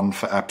turned on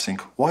for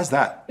AppSync. Why is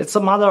that? It's a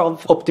matter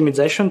of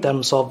optimization in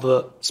terms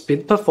of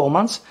speed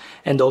performance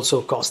and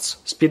also costs.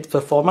 Speed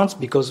performance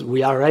because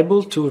we are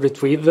able to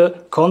retrieve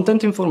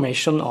content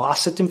information or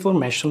asset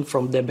information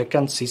from the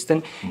backend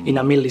system in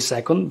a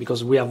millisecond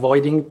because we are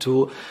avoiding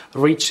to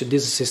reach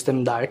this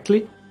system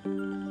directly.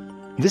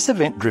 This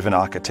event-driven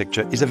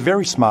architecture is a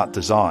very smart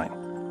design.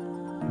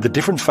 The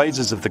different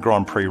phases of the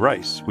Grand Prix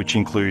race, which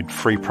include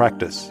free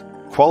practice,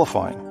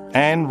 qualifying,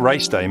 and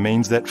race day,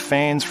 means that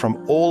fans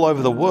from all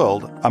over the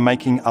world are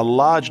making a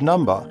large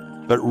number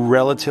but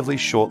relatively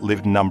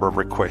short-lived number of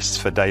requests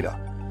for data.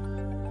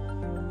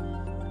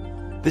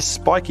 This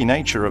spiky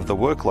nature of the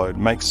workload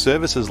makes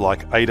services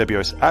like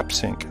AWS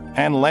AppSync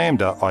and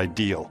Lambda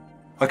ideal.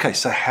 Okay,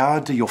 so how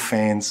do your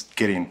fans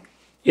get in?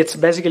 It's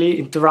basically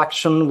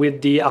interaction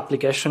with the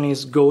application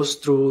goes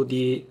through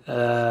the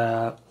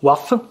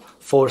WAF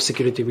for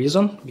security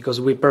reason, because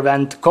we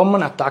prevent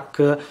common attack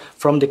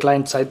from the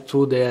client side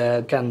to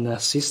the CAN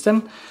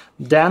system.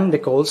 Then the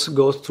calls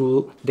go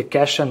through the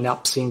cache and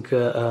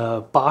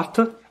AppSync part.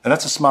 And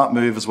that's a smart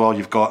move as well.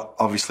 You've got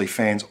obviously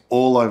fans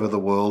all over the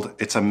world.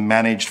 It's a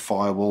managed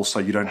firewall, so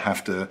you don't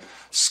have to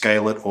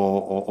scale it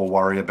or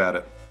worry about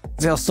it.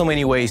 There are so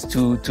many ways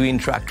to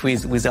interact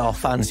with our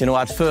fans. You know,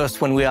 at first,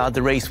 when we are at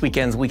the race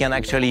weekends, we can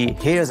actually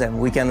hear them,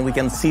 we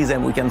can see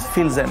them, we can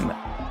feel them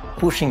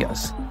pushing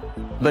us.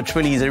 But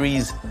really, there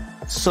is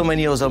so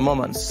many other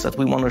moments that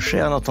we want to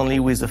share, not only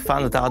with the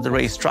fans that are at the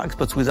racetracks,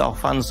 but with our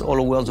fans all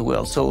over the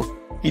world. So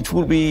it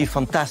would be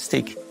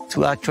fantastic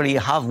to actually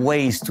have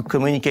ways to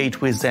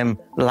communicate with them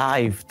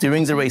live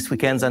during the race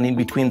weekends and in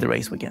between the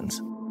race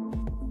weekends.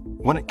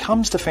 When it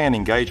comes to fan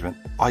engagement,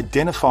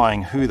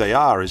 identifying who they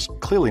are is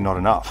clearly not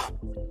enough.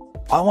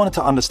 I wanted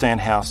to understand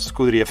how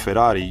Scuderia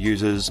Ferrari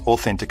uses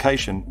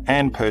authentication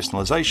and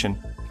personalization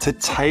to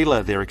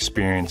tailor their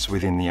experience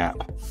within the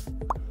app.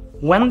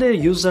 When the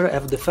user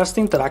have the first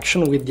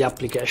interaction with the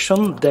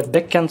application, the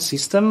backend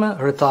system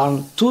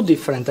returns two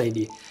different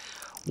ID.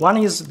 One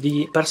is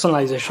the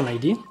personalization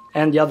ID,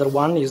 and the other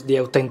one is the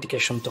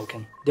authentication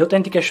token. The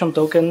authentication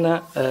token,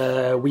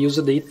 we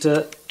used it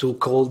to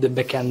call the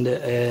backend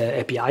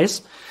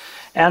APIs,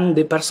 and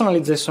the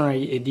personalization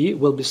ID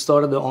will be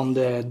stored on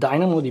the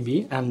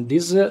DynamoDB, and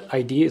this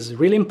ID is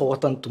really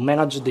important to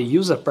manage the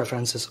user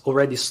preferences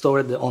already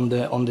stored on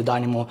the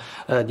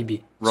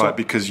DynamoDB. Right, so,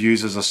 because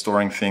users are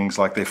storing things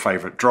like their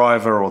favorite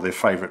driver or their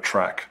favorite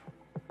track.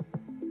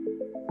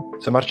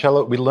 So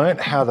Marcello, we learned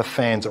how the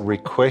fans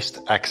request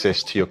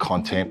access to your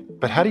content,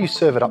 but how do you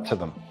serve it up to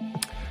them?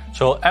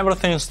 So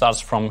everything starts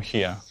from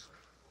here,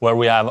 where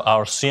we have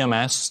our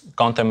CMS,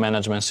 content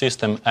management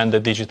system, and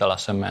the digital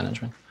asset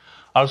management.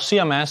 Our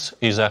CMS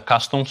is a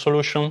custom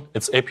solution.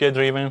 It's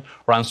API-driven,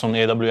 runs on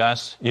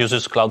AWS,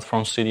 uses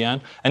CloudFront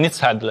CDN, and it's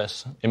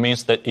headless. It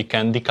means that it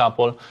can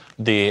decouple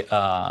the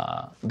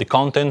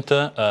content,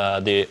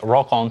 the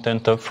raw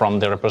content from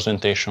the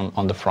representation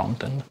on the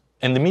front end.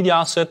 And the media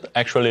asset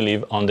actually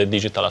live on the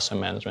digital asset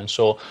management.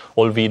 So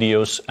all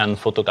videos and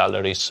photo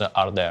galleries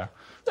are there.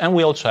 And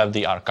we also have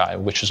the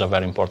archive, which is a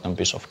very important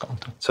piece of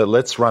content. So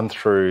let's run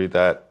through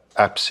that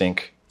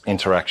AppSync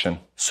interaction.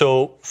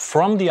 So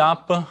from the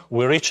app,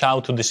 we reach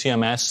out to the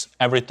CMS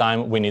every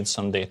time we need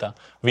some data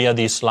via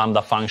these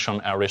Lambda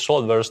function and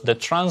resolvers that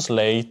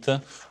translate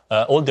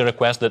all the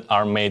requests that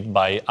are made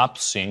by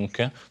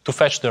AppSync to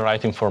fetch the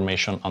right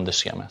information on the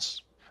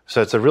CMS.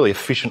 So it's a really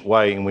efficient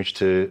way in which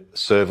to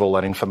serve all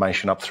that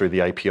information up through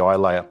the API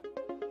layer.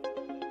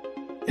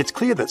 It's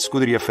clear that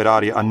Scuderia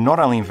Ferrari are not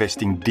only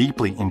investing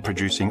deeply in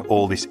producing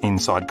all this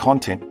inside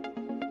content,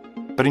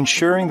 but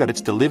ensuring that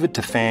it's delivered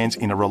to fans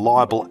in a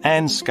reliable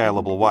and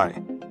scalable way.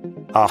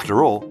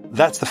 After all,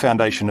 that's the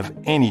foundation of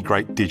any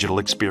great digital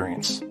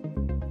experience.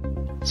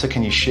 So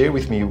can you share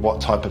with me what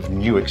type of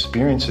new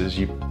experiences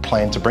you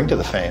plan to bring to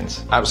the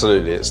fans?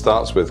 Absolutely. It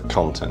starts with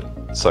content.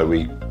 So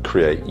we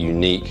create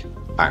unique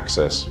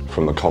access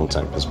from the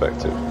content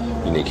perspective,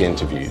 unique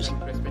interviews,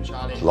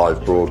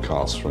 live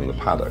broadcasts from the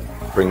paddock,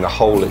 bring the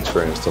whole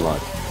experience to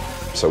life.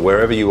 So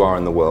wherever you are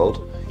in the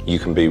world, you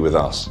can be with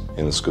us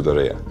in the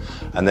Scuderia.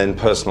 And then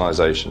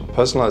personalization.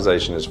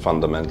 Personalization is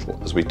fundamental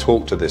as we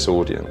talk to this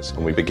audience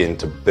and we begin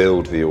to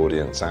build the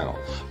audience out,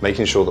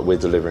 making sure that we're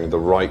delivering the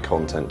right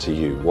content to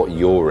you, what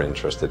you're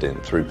interested in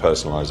through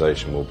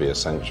personalization will be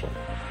essential.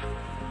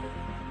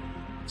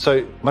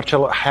 So,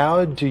 Marcello,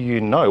 how do you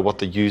know what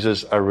the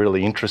users are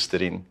really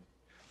interested in?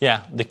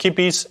 Yeah, the key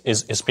piece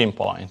is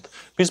Pinpoint.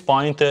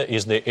 Pinpoint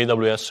is the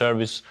AWS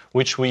service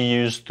which we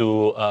use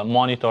to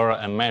monitor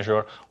and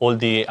measure all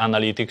the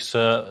analytics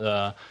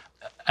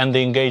and the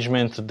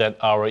engagement that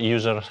our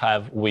users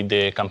have with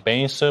the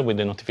campaigns, with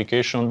the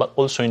notification, but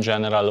also in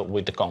general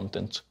with the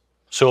content.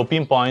 So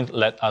Pinpoint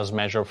let us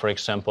measure, for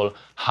example,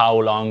 how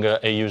long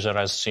a user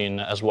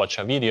has watched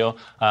a video,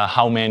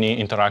 how many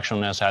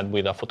interactions has had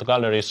with a photo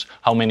galleries,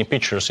 how many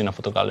pictures in a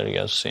photo gallery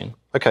has seen.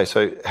 Okay,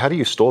 so how do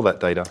you store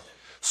that data?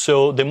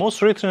 So the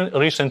most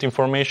recent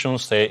information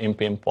stay in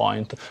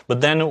Pinpoint,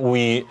 but then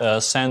we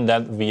send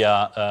that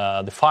via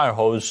the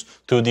firehose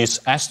to this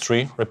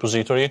S3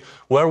 repository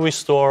where we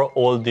store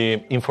all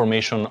the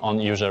information on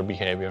user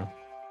behavior.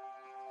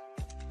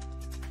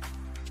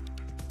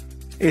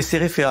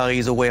 Scuderia Ferrari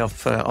is a way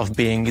of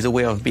being, is a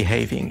way of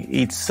behaving.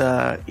 It's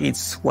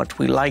what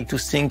we like to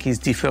think is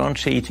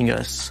differentiating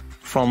us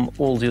from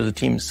all the other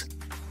teams.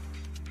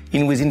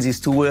 Within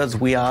these two words,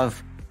 we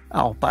have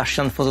our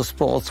passion for the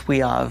sports, we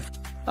have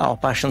our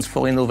passions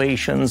for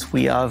innovations,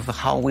 we have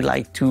how we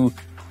like to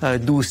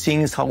do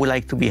things, how we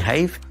like to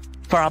behave.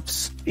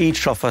 Perhaps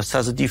each of us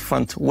has a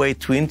different way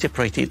to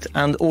interpret it,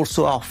 and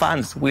also our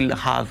fans will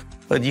have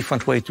a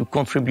different way to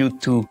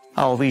contribute to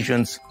our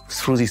visions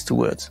through these two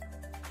words.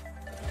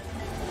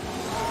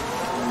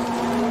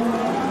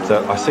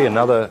 So I see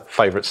another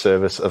favorite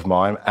service of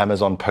mine,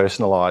 Amazon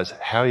Personalize.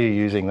 How are you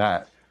using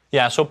that?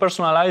 Yeah, so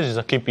Personalize is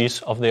a key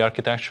piece of the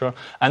architecture,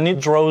 and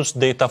it draws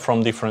data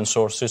from different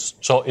sources.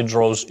 So it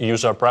draws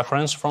user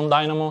preference from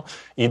Dynamo,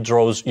 it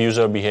draws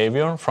user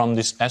behavior from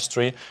this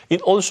S3,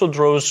 it also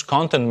draws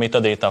content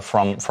metadata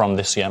from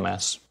the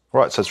CMS.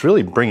 Right, so it's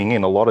really bringing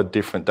in a lot of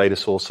different data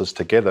sources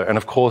together. And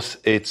of course,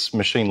 it's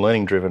machine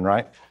learning driven,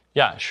 right?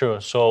 Yeah,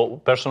 sure.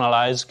 So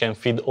Personalize can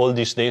feed all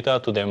this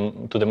data to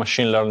the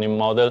machine learning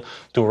model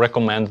to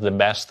recommend the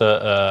best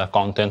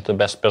content, the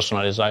best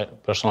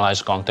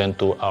personalized content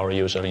to our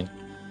user.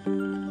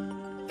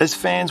 As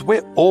fans,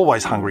 we're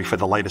always hungry for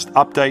the latest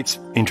updates,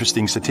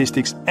 interesting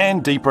statistics,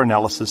 and deeper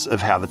analysis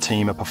of how the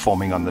team are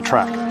performing on the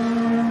track.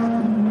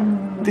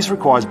 This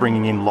requires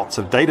bringing in lots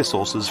of data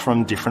sources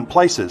from different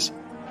places,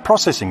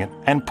 processing it,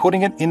 and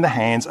putting it in the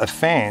hands of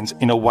fans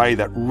in a way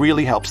that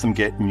really helps them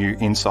get new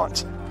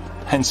insights.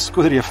 And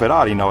Scuderia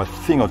Ferrari know a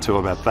thing or two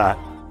about that.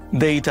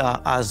 Data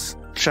has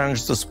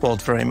changed the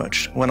sport very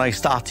much. When I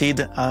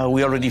started,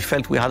 we already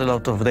felt we had a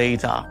lot of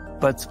data,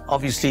 but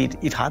obviously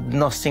it had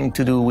nothing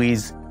to do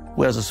with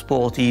where the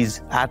sport is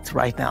at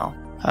right now.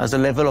 The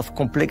level of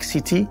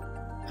complexity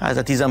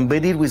that is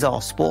embedded with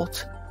our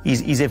sport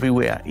is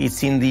everywhere.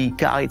 It's in the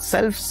car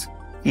itself,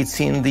 it's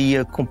in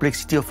the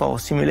complexity of our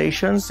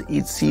simulations,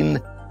 it's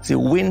in the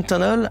wind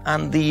tunnel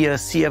and the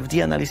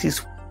CFD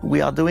analysis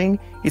we are doing,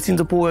 it's in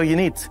the power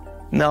unit.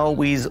 Now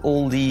with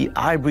all the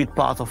hybrid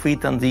part of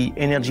it and the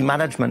energy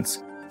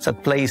management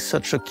that plays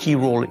such a key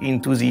role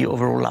into the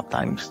overall lap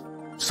times.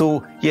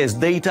 So yes,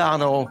 data are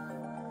now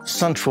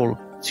central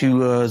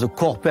to the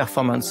core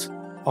performance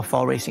of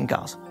our racing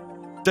cars.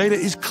 Data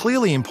is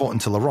clearly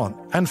important to Laurent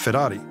and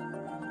Ferrari.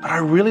 But I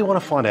really want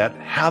to find out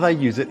how they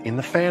use it in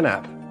the fan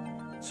app.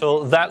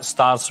 So that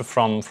starts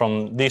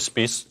from this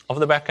piece of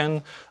the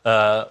backend,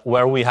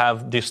 where we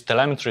have this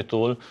telemetry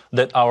tool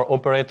that our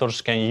operators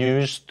can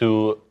use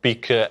to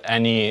pick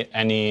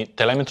any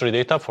telemetry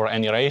data for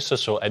any race.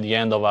 So at the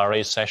end of our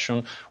race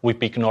session, we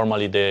pick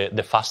normally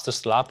the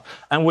fastest lap,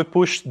 and we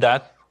push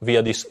that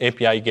via this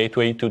API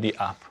gateway to the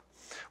app.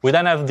 We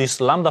then have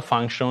this Lambda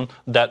function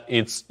that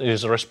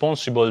is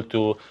responsible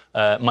to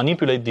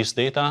manipulate this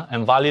data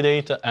and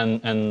validate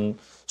and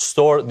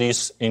store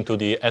this into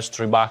the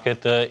S3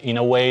 bucket in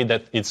a way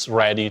that it's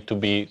ready to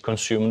be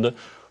consumed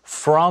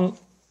from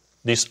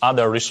these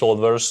other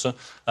resolvers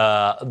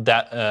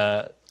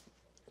that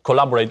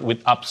collaborate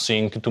with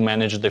AppSync to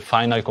manage the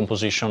final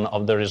composition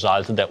of the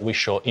result that we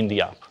show in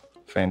the app.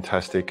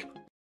 Fantastic.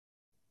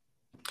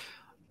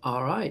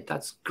 All right,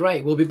 that's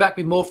great. We'll be back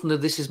with more from the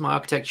This Is My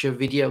Architecture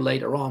video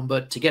later on.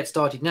 But to get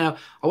started now,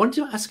 I wanted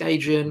to ask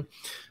Adrian,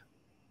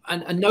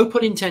 and no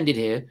pun intended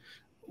here,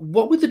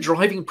 what were the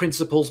driving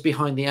principles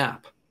behind the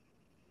app?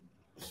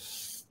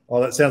 Oh,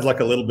 that sounds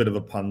like a little bit of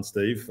a pun,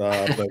 Steve.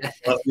 But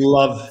I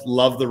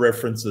love the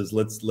references.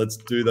 Let's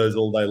do those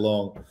all day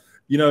long.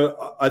 You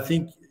know, I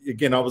think,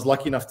 again, I was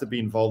lucky enough to be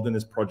involved in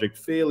this project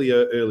fairly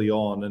early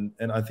on.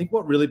 And I think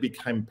what really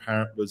became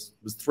apparent was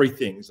three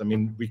things. I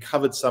mean, we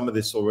covered some of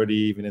this already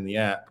even in the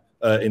app,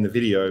 in the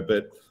video,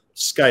 but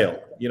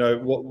scale, you know,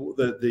 what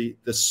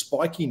the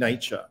spiky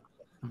nature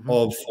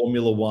of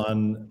Formula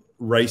One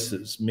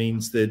races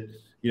means that,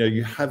 you know,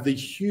 you have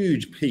these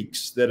huge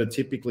peaks that are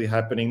typically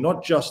happening,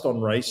 not just on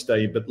race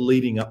day, but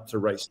leading up to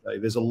race day.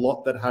 There's a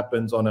lot that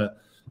happens on a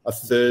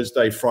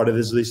Thursday, Friday.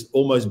 There's this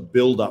almost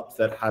build-up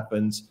that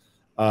happens,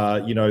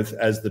 you know,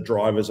 as the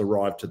drivers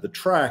arrive to the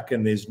track,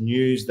 and there's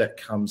news that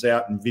comes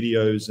out and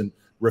videos and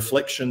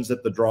reflections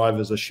that the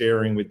drivers are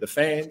sharing with the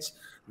fans.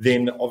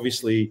 Then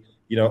obviously,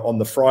 you know, on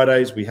the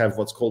Fridays, we have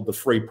what's called the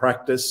free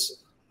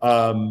practice,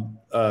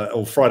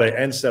 or Friday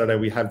and Saturday,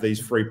 we have these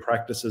free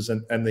practices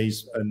and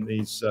these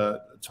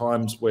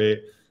times where,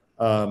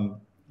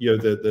 you know,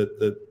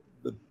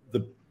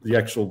 the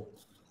actual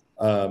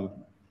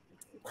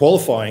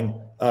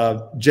qualifying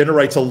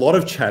generates a lot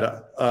of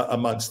chatter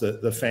amongst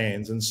the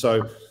fans. And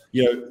so,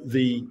 you know,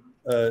 the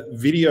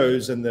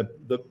videos and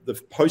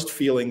the post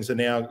feelings are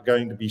now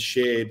going to be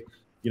shared,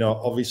 you know,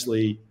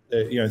 obviously,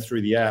 you know,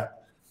 through the app.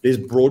 There's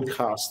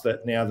broadcasts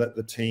that now that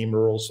the team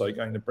are also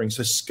going to bring.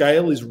 So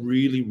scale is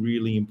really,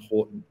 really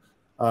important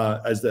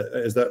as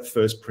that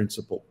first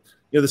principle.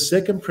 You know, the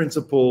second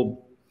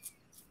principle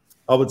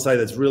I would say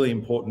that's really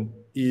important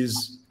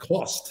is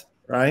cost,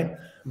 right?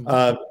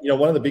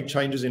 One of the big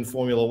changes in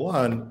Formula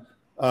One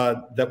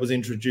that was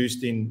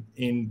introduced in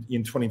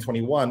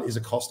 2021 is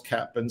a cost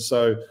cap. And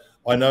so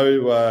I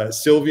know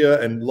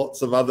Silvia and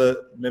lots of other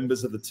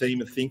members of the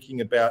team are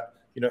thinking about,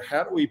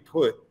 how do we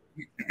put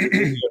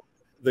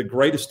the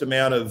greatest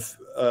amount of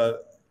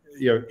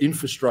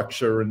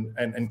infrastructure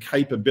and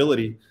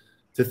capability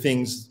to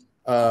things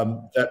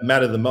that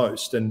matter the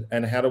most,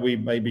 and how do we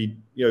maybe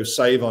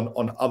save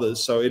on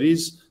others. So it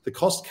is, the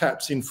cost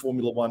caps in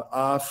Formula One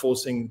are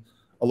forcing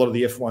a lot of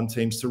the F1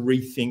 teams to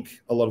rethink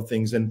a lot of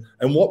things, and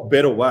what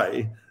better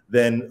way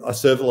than a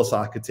serverless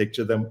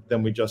architecture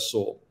than we just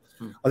saw.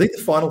 I think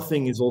the final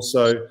thing is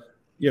also,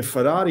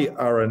 Ferrari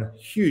are a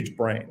huge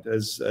brand,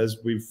 as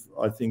we've,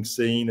 I think,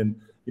 seen, and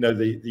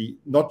the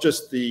not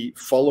just the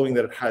following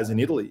that it has in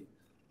Italy,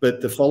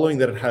 but the following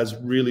that it has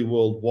really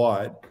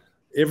worldwide.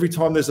 Every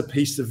time there's a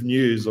piece of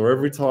news or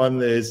every time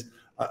there's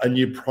a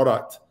new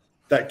product,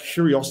 that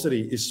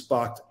curiosity is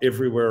sparked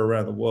everywhere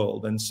around the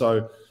world. And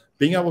so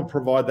being able to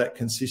provide that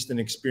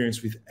consistent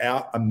experience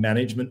without a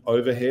management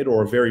overhead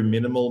or a very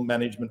minimal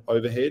management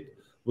overhead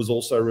was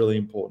also really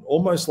important.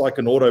 Almost like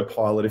an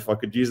autopilot, if I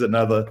could use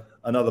another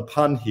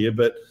pun here,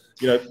 but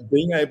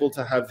being able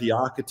to have the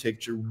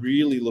architecture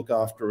really look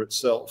after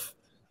itself,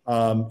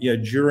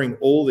 during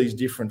all these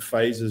different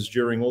phases,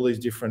 during all these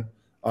different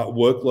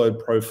workload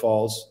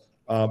profiles,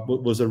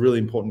 was a really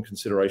important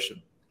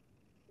consideration.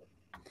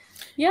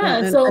 Yeah.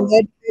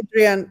 And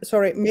Adrian,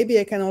 sorry, maybe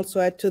I can also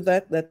add to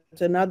that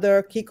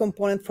another key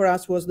component for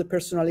us was the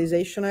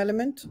personalization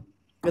element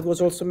that was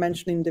also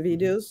mentioned in the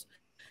videos.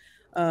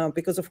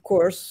 Because of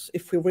course,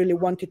 if we really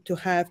wanted to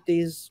have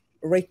these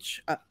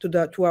reach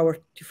to our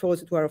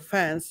tifosi, to our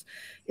fans,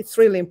 it's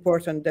really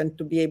important then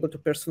to be able to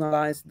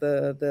personalize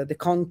the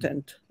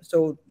content.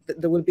 So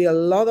there will be a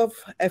lot of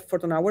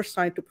effort on our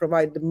side to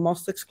provide the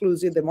most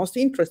exclusive, the most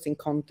interesting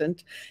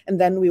content,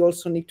 and then we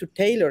also need to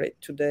tailor it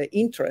to the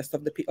interest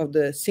of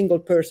the single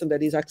person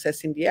that is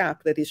accessing the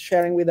app, that is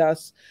sharing with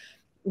us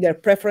their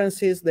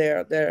preferences,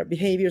 their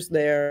behaviors,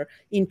 their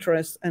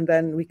interests, and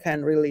then we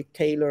can really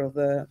tailor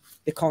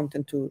the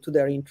content to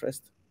their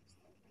interest.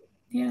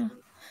 Yeah.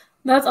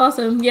 That's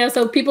awesome. Yeah,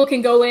 so people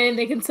can go in,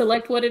 they can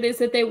select what it is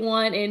that they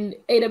want, and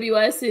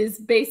AWS is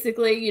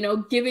basically,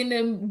 giving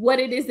them what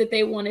it is that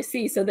they want to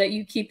see so that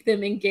you keep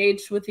them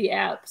engaged with the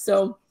app.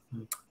 So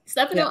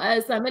Stefano,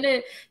 as I'm going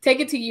to take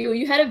it to you,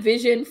 you had a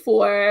vision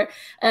for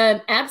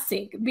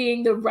AppSync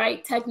being the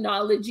right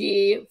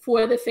technology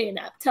for the fan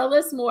app. Tell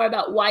us more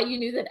about why you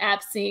knew that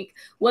AppSync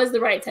was the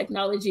right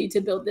technology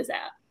to build this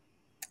app.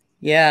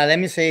 Yeah, let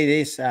me say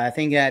this. I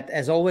think that,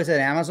 as always at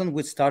Amazon,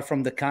 we start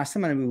from the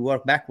customer and we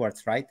work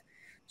backwards, right?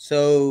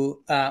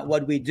 So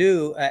what we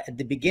do at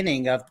the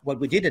beginning of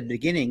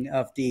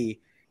the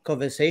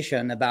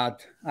conversation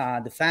about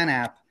the fan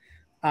app,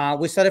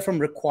 we started from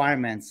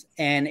requirements.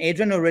 And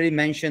Adrian already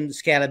mentioned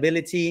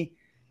scalability,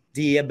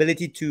 the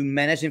ability to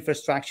manage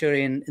infrastructure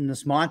in a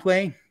smart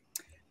way.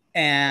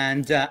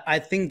 And I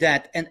think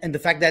that, and the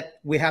fact that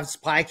we have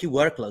spiky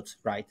workloads,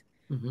 right?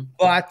 Mm-hmm.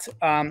 But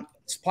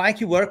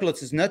spiky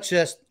workloads is not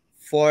just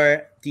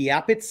for the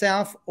app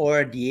itself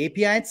or the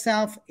API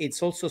itself.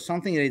 It's also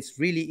something that is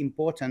really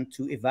important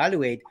to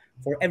evaluate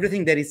for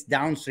everything that is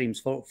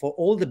downstreams, for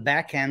all the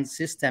backend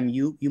system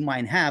you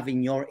might have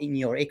in your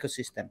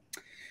ecosystem.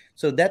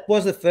 So that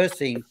was the first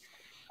thing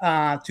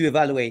to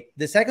evaluate.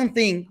 The second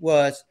thing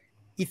was,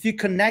 if you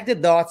connect the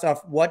dots of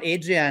what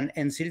Adrian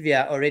and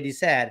Silvia already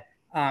said,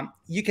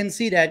 you can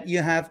see that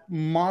you have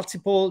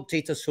multiple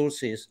data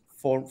sources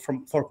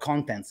for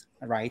content,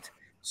 right?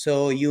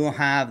 So you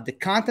have the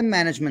content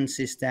management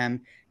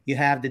system, you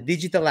have the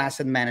digital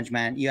asset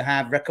management, you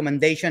have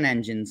recommendation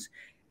engines.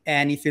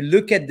 And if you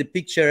look at the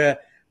picture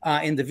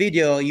in the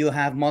video, you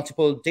have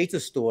multiple data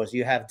stores.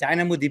 You have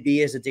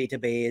DynamoDB as a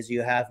database,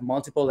 you have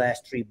multiple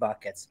S3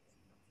 buckets.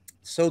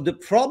 So the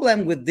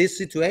problem with this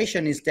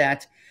situation is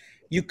that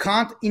you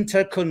can't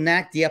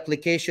interconnect the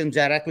application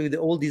directly with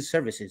all these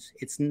services.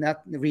 It's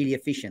not really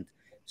efficient.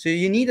 So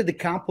you need a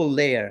decoupled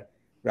layer,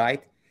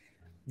 right?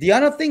 The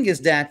other thing is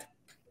that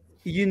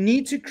you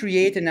need to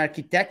create an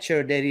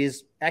architecture that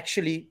is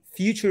actually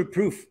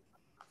future-proof.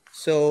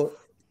 So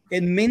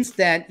it means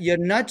that you're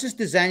not just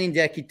designing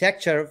the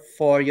architecture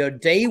for your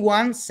day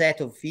one set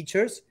of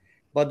features,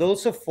 but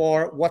also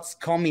for what's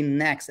coming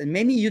next. And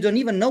maybe you don't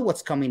even know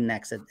what's coming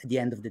next at the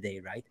end of the day,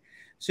 right?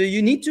 So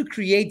you need to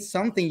create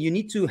something, you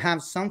need to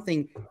have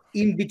something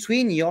in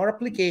between your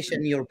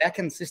application, your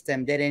backend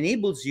system that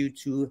enables you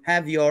to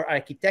have your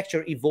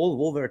architecture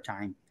evolve over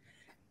time.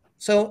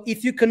 So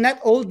if you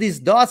connect all these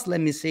dots,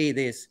 let me say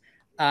this,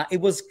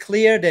 it was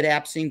clear that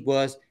AppSync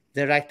was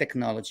the right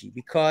technology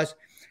because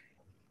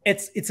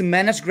it's a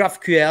managed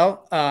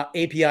GraphQL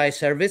API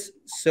service.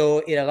 So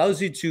it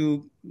allows you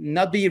to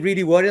not be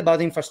really worried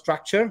about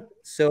infrastructure.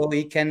 So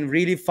it can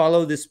really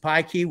follow the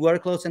spiky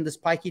workloads and the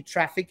spiky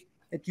traffic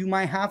that you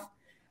might have.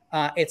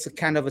 It's a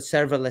kind of a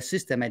serverless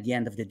system at the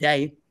end of the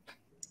day.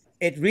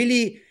 It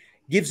really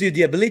gives you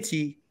the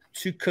ability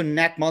to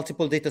connect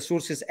multiple data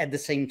sources at the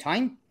same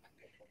time.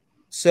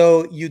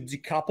 So you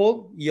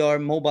decouple your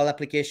mobile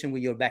application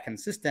with your backend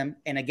system,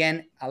 and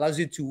again, allows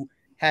you to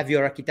have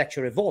your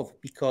architecture evolve,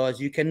 because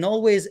you can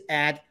always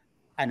add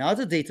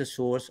another data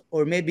source,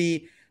 or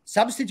maybe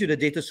substitute a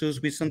data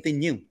source with something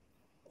new.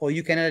 Or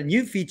you can add a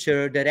new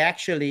feature that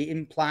actually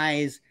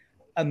implies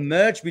a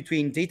merge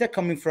between data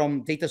coming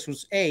from data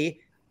source A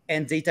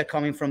and data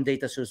coming from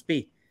data source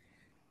B.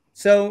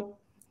 So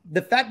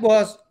the fact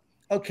was,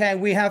 okay,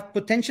 we have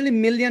potentially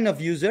millions of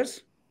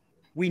users.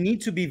 We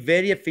need to be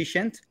very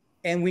efficient,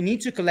 and we need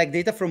to collect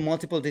data from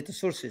multiple data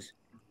sources.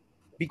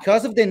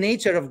 Because of the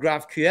nature of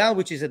GraphQL,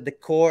 which is at the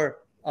core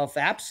of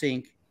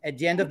AppSync, at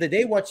the end of the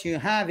day, what you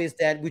have is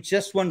that with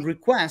just one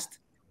request,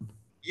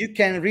 you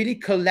can really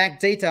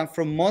collect data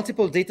from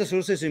multiple data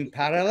sources in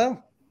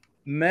parallel,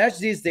 merge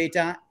this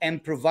data,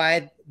 and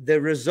provide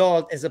the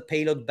result as a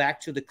payload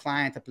back to the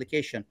client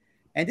application.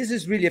 And this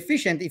is really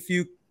efficient if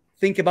you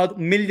think about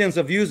millions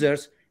of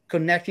users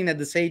connecting at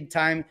the same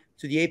time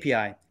to the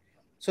API.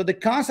 So the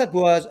concept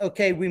was,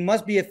 okay, we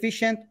must be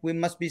efficient, we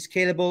must be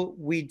scalable,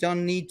 we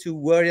don't need to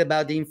worry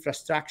about the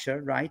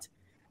infrastructure, right?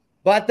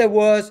 But there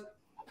was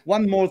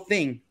one more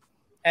thing,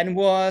 and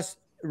was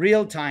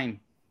real time.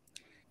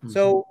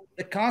 So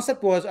the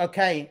concept was,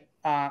 okay,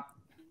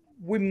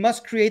 we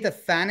must create a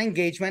fan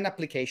engagement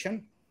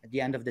application at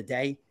the end of the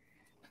day.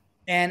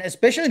 And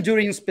especially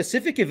during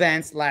specific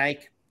events,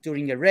 like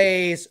during a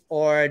race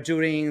or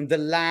during the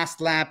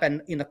last lap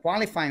and in a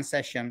qualifying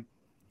session,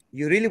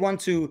 you really want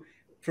to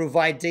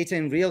provide data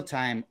in real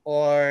time,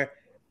 or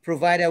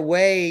provide a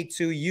way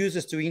to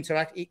users to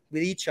interact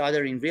with each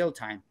other in real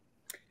time.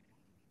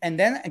 And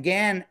then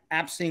again,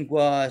 AppSync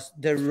was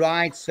the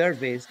right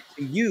service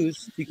to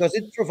use, because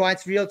it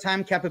provides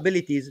real-time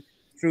capabilities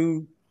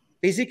through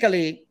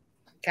basically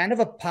kind of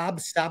a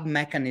pub-sub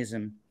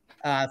mechanism,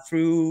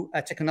 through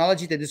a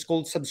technology that is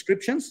called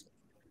subscriptions,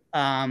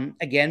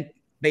 again,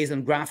 based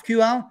on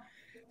GraphQL.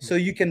 So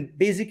you can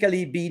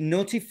basically be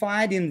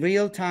notified in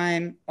real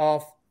time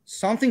of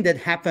something that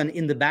happened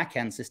in the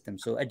backend system.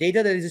 So a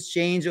data that is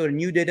exchanged, or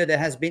new data that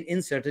has been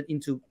inserted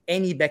into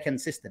any backend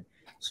system.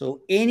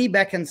 So any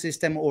backend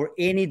system or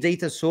any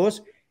data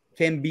source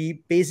can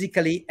be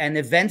basically an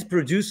event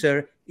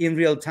producer in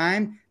real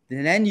time.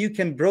 And then you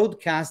can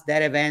broadcast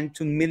that event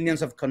to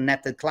millions of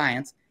connected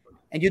clients.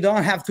 And you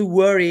don't have to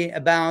worry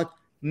about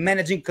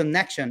managing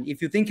connection.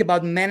 If you think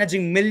about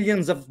managing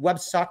millions of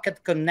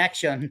WebSocket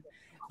connection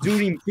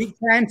during peak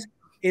times,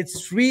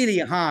 it's really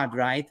hard,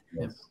 right?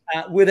 Yes.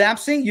 With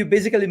AppSync, you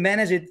basically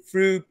manage it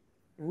through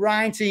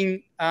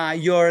writing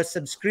your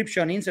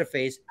subscription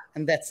interface,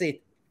 and that's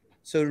it.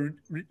 So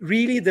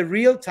really, the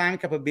real-time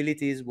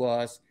capabilities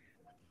was,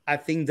 I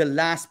think, the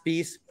last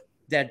piece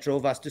that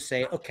drove us to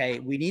say, okay,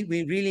 we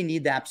really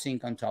need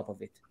AppSync on top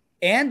of it.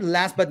 And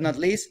last but not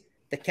least,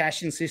 the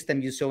caching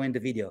system you saw in the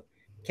video.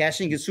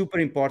 Caching is super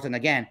important.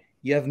 Again,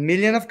 you have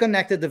millions of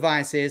connected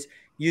devices.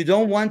 You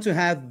don't want to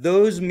have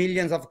those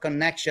millions of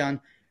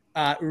connection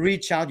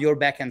reach out your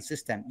backend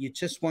system. You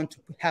just want to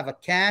have a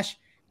cache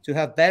to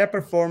have better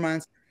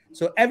performance.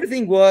 So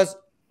everything was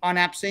on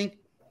AppSync.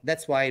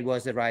 That's why it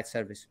was the right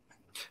service.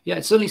 Yeah,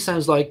 it certainly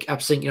sounds like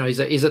AppSync,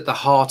 is at the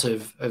heart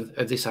of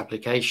this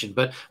application.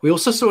 But we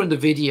also saw in the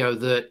video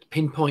that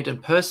Pinpoint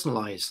and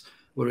Personalize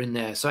were in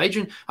there. So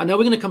Adrian, I know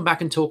we're going to come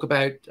back and talk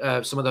about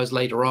some of those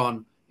later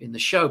on in the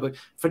show. But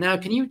for now,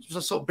 can you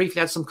just sort of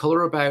briefly add some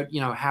color about,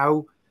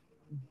 how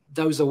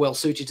those are well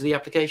suited to the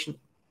application?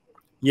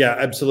 Yeah,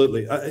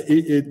 absolutely.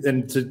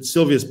 And to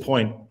Silvia's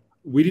point,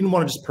 we didn't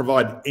want to just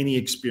provide any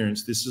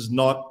experience. This is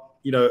not,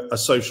 a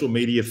social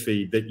media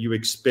feed that you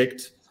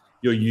expect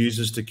your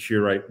users to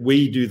curate.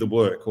 We do the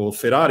work, or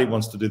Ferrari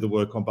wants to do the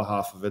work on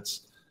behalf of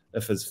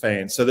its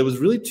fans. So there was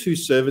really two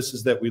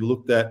services that we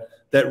looked at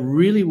that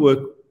really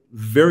work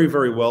very,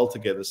 very well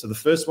together. So the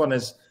first one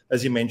is,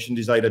 as you mentioned,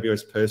 is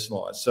AWS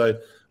Personalize. So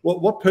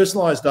what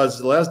Personalize does is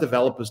it allows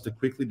developers to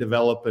quickly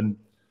develop and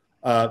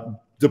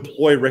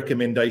deploy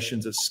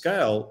recommendations at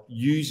scale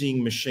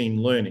using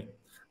machine learning.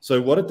 So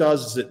what it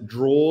does is it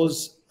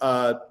draws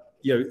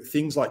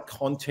things like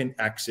content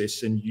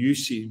access and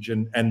usage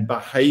and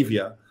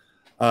behavior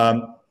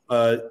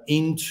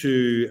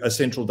into a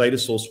central data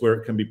source where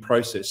it can be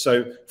processed.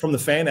 So from the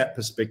fan app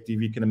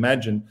perspective, you can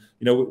imagine,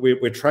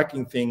 we're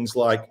tracking things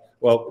like,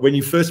 well, when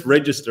you first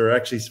register,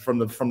 actually from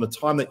the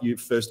time that you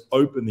first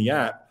open the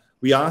app,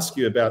 we ask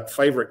you about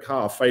favorite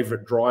car,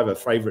 favorite driver,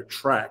 favorite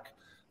track.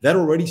 That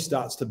already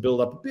starts to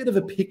build up a bit of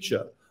a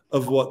picture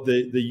of what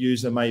the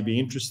user may be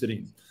interested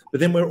in.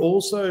 But then we're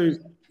also,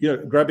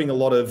 grabbing a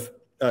lot of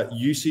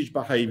usage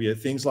behavior,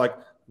 things like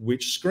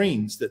which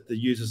screens that the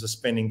users are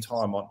spending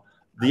time on,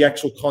 the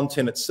actual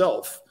content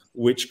itself,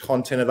 which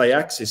content are they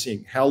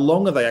accessing, how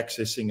long are they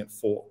accessing it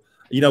for,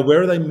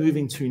 where are they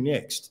moving to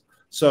next.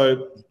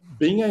 So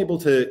being able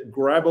to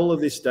grab all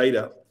of this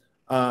data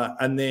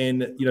and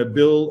then,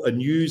 build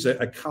and use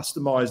a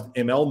customized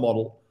ML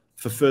model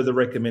for further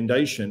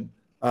recommendation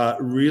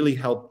really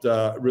helped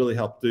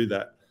do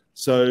that.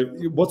 So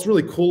what's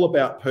really cool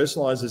about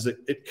Personalize is that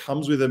it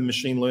comes with a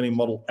machine learning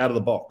model out of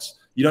the box.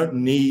 You don't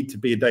need to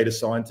be a data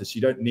scientist.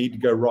 You don't need to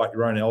go write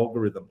your own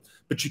algorithm,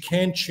 but you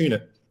can tune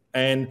it.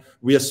 And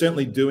we are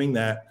certainly doing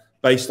that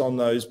based on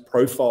those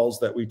profiles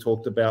that we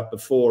talked about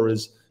before.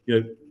 Is, you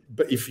know,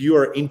 but if you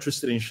are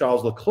interested in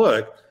Charles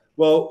Leclerc,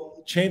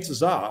 well,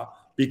 chances are,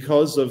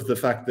 because of the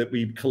fact that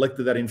we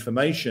collected that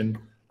information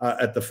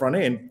at the front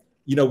end,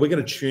 you know, we're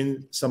going to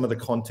tune some of the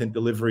content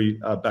delivery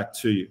back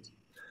to you.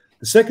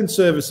 The second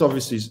service,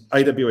 obviously, is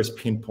AWS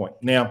Pinpoint.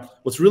 Now,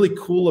 what's really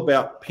cool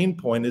about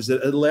Pinpoint is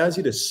that it allows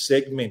you to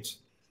segment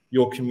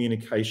your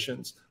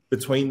communications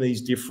between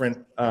these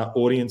different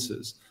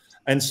audiences.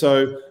 And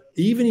so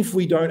even if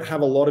we don't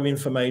have a lot of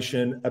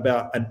information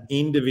about an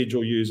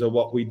individual user,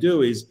 what we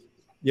do is,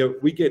 you know,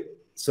 we get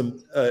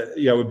some,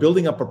 you know, we're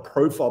building up a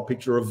profile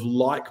picture of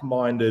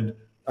like-minded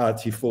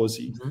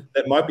tifosi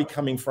that might be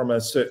coming from a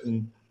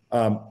certain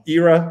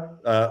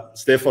era.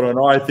 Stefano and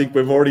I think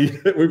we've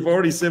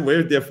already said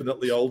we're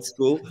definitely old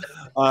school.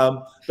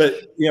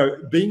 But you know,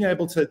 being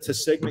able to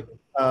segment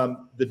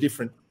the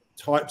different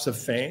types of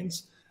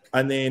fans,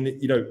 and then,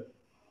 you know,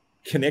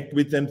 connect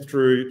with them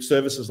through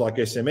services like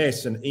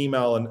SMS and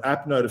email and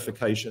app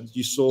notifications.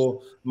 You saw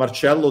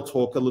Marcello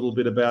talk a little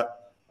bit about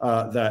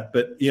that,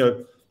 but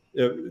you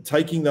know,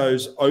 taking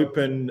those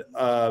open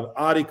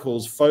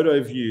articles,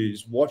 photo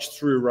views, watch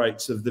through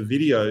rates of the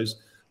videos,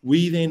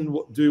 we then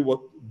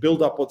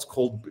build up what's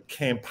called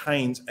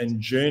campaigns and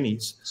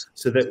journeys,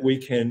 so that we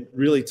can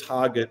really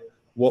target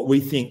what we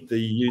think the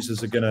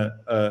users are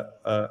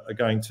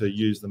going to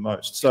use the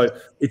most. So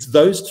it's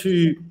those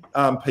two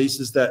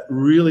pieces that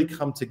really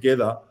come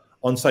together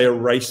on, say, a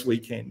race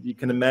weekend. You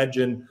can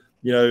imagine,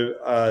 you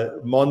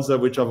know, Monza,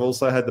 which I've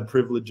also had the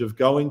privilege of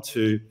going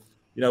to,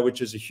 you know,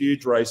 which is a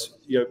huge race.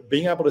 You know,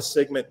 being able to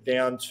segment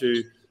down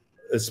to,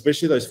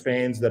 especially those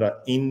fans that are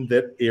in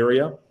that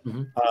area,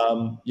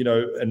 you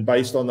know, and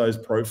based on those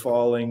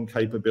profiling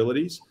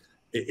capabilities,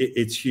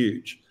 it's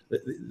huge.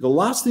 The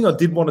last thing I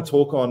did want to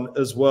talk on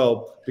as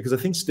well, because I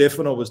think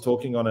Stefano was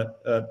talking on it,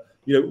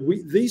 you know,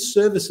 these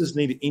services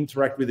need to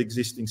interact with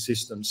existing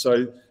systems.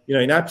 So, you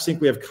know, in AppSync,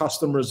 we have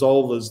custom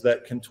resolvers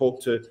that can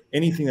talk to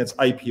anything that's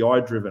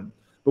API driven.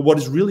 But what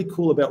is really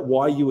cool about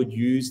why you would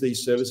use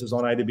these services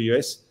on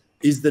AWS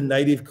is the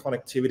native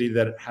connectivity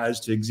that it has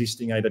to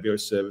existing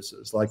AWS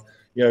services. Like,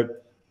 you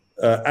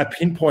know, App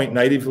Pinpoint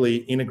natively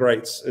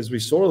integrates, as we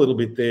saw a little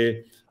bit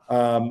there,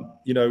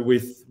 you know,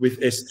 with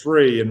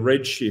S3 and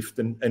Redshift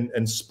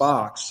and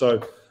Spark.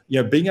 So,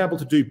 you know, being able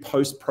to do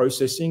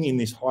post-processing in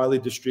this highly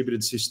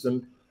distributed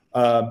system,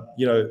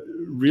 you know,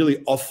 really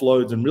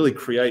offloads and really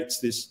creates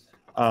this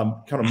kind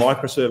of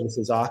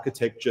microservices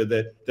architecture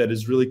that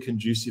is really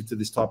conducive to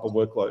this type of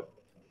workload.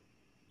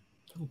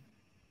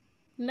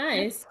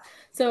 Nice.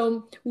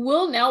 So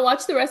we'll now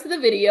watch the rest of the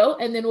video,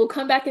 and then we'll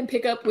come back and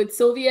pick up with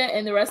Silvia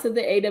and the rest of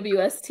the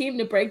AWS team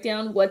to break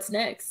down what's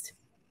next.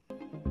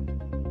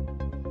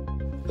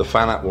 The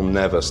fan app will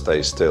never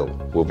stay still.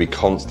 We'll be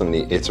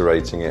constantly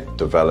iterating it,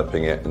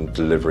 developing it, and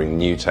delivering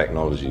new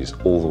technologies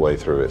all the way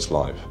through its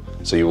life.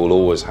 So you will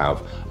always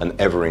have an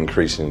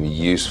ever-increasingly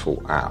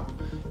useful app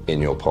in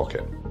your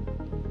pocket.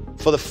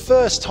 For the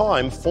first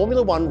time,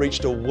 Formula One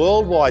reached a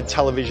worldwide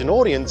television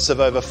audience of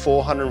over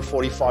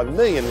 445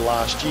 million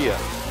last year,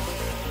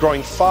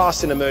 growing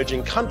fast in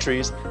emerging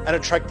countries and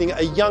attracting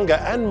a younger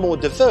and more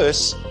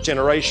diverse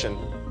generation.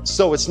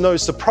 So it's no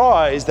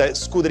surprise that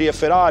Scuderia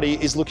Ferrari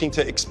is looking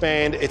to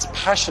expand its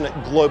passionate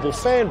global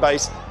fan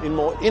base in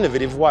more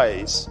innovative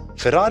ways.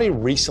 Ferrari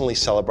recently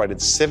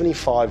celebrated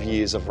 75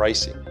 years of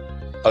racing.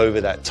 Over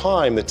that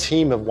time, the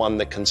team have won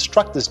the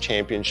Constructors'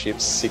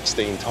 Championship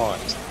 16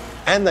 times.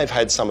 And they've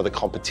had some of the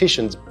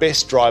competition's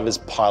best drivers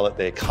pilot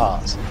their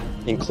cars,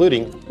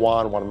 including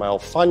Juan Manuel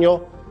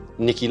Fangio,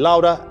 Niki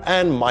Lauda,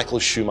 and Michael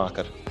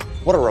Schumacher.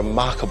 What a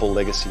remarkable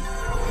legacy.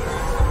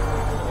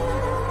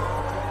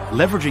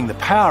 Leveraging the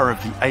power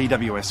of the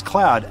AWS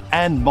cloud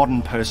and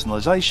modern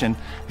personalization,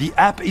 the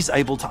app is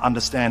able to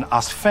understand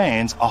us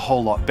fans a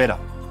whole lot better.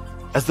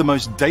 As the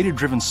most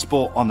data-driven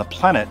sport on the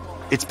planet,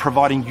 it's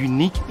providing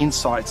unique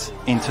insights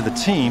into the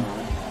team,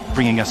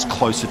 bringing us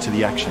closer to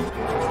the action.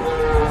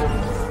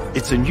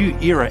 It's a new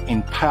era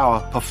in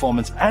power,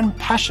 performance, and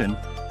passion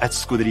at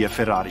Scuderia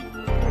Ferrari.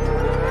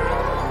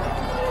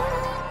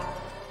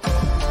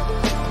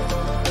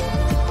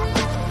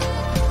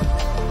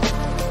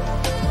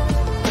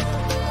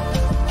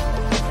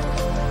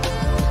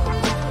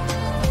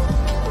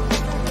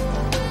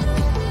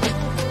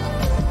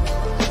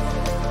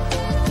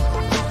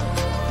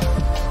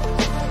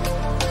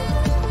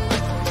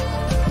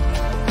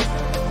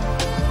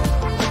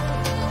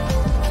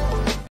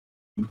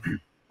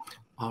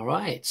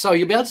 So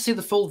you'll be able to see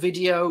the full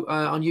video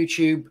on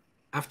YouTube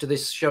after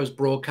this show's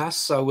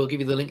broadcast. So we'll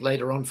give you the link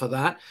later on for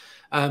that.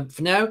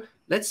 For now,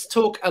 let's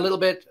talk a little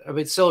bit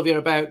with Silvia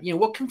about, you know,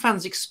 what can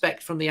fans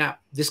expect from the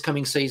app this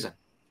coming season?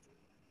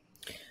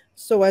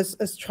 So as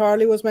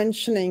Charlie was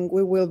mentioning,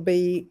 we will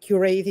be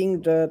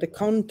curating the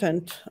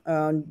content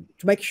to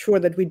make sure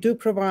that we do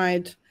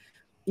provide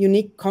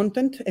unique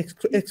content,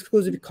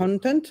 exclusive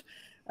content,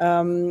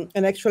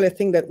 And actually, I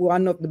think that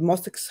one of the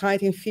most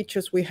exciting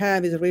features we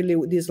have is really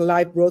these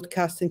live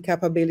broadcasting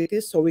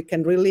capabilities. So we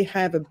can really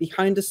have a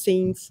behind the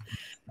scenes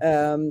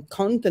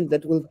content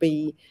that will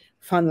be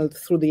funneled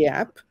through the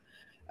app.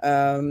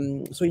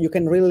 So you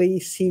can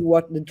really see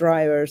what the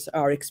drivers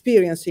are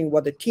experiencing,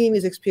 what the team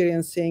is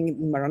experiencing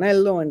in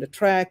Maranello and the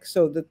track.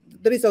 So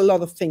there is a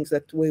lot of things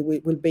that we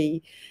will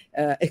be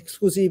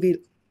exclusively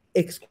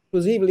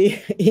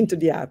into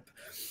the app.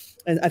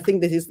 And I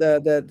think this is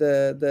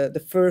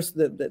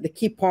the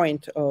key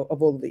point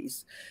of all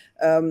these.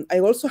 I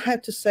also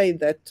have to say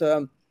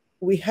that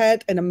we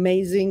had an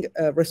amazing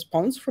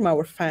response from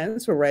our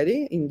fans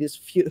already in these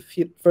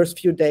first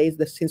few days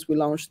since we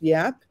launched the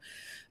app,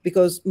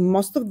 because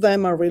most of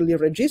them are really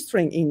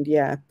registering in the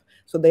app.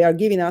 So they are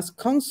giving us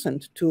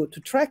consent to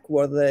track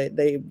what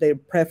their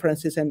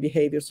preferences and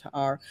behaviors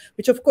are,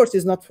 which of course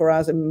is not for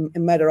us a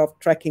matter of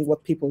tracking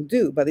what people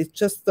do, but it's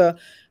just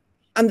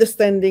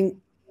understanding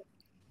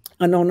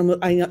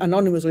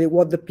anonymously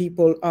what the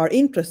people are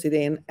interested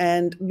in,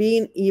 and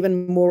being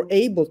even more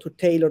able to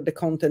tailor the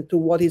content to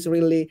what is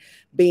really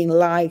being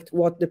liked,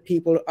 what the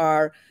people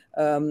are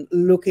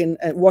looking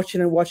at,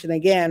 watching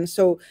again.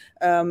 So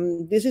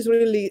this is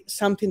really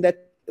something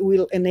that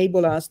will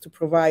enable us to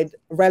provide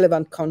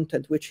relevant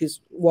content, which is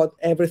what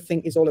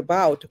everything is all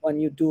about when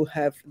you do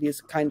have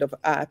this kind of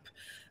app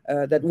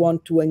that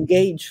want to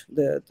engage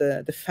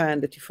the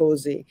fan, the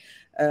tifosi,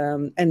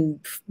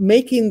 and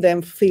making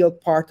them feel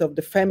part of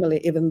the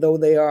family, even though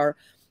they are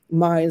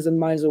miles and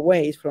miles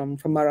away from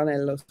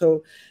Maranello.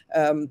 So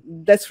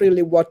that's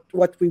really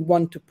what we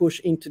want to push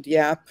into the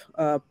app,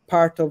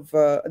 part of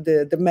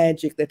the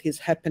magic that is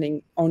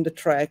happening on the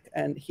track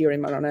and here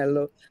in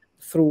Maranello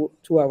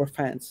to our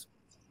fans.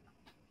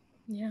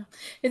 Yeah,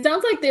 it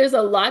sounds like there's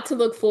a lot to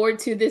look forward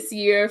to this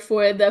year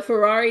for the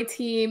Ferrari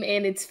team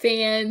and its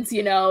fans,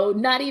 you know,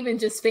 not even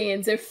just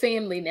fans, they're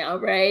family now,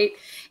 right?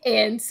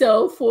 And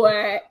so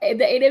for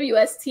the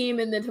AWS team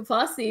and the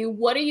Tifosi,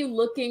 what are you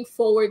looking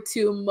forward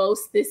to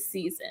most this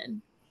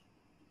season?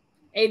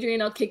 Adrian,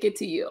 I'll kick it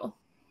to you.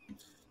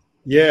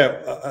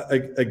 Yeah,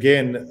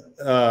 again,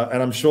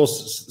 and I'm sure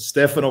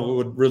Stefano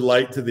would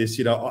relate to this.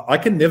 You know, I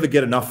can never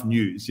get enough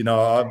news. You know,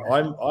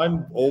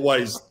 I'm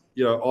always,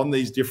 you know, on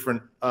these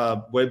different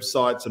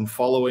websites and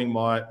following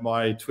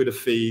my Twitter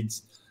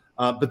feeds.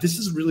 But this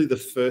is really the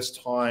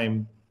first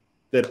time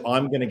that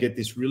I'm going to get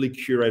this really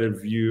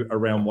curated view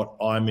around what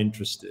I'm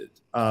interested.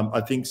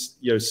 I think,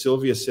 you know,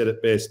 Silvia said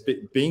it best,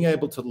 being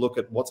able to look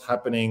at what's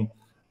happening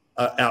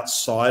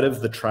outside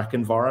of the track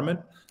environment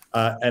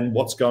and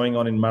what's going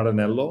on in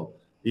Maranello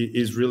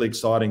is really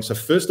exciting. So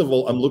first of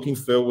all, I'm looking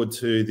forward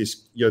to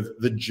this, you know,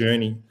 the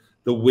journey,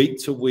 the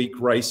week-to-week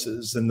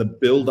races and the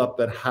build-up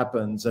that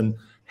happens, and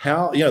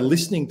how, you know,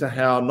 listening to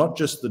how not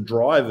just the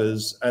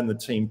drivers and the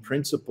team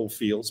principal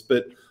feels,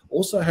 but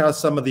also how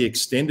some of the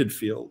extended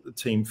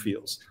team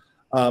feels.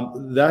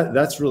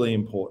 That's really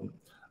important.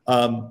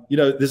 You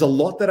know, there's a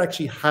lot that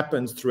actually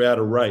happens throughout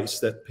a race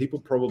that people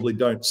probably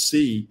don't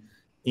see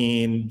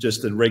in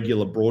just a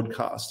regular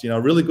broadcast. You know,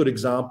 a really good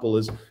example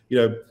is, you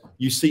know,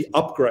 you see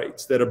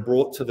upgrades that are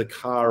brought to the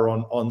car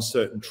on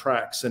certain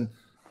tracks, and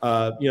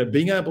you know,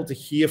 being able to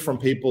hear from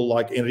people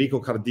like Enrico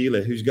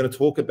Cardile, who's going to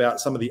talk about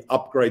some of the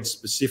upgrades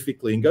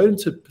specifically and go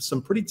into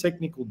some pretty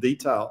technical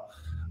detail.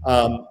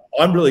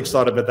 I'm really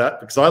excited about that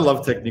because I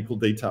love technical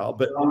detail,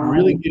 but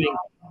really getting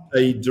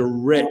a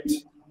direct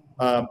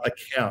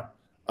account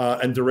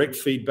and direct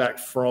feedback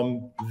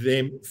from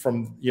them,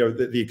 from, you know,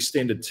 the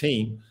extended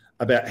team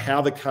about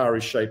how the car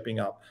is shaping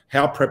up,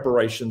 how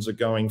preparations are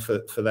going for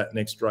that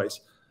next race.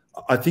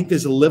 I think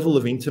there's a level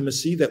of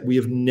intimacy that we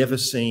have never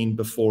seen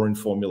before in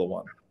Formula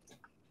One.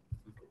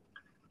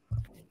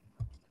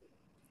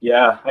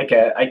 Yeah, I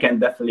can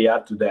definitely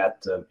add to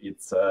that.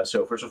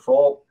 So first of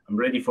all, I'm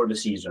ready for the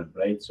season,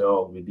 right?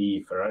 So with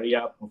the Ferrari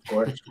app, of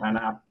course, fan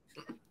app,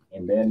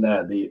 and then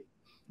the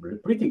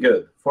pretty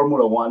good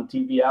Formula One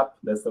TV app.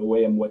 That's the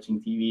way I'm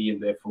watching TV in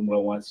the Formula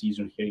One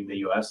season here in the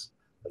US.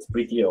 That's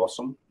pretty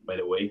awesome, by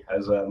the way.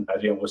 As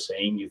Adrian was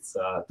saying, it's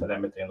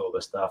telemetry and all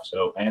the stuff.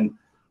 So, and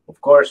of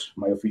course,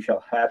 my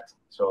official hat.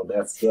 So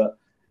that's the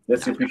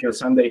official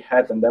Sunday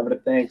hat and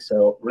everything.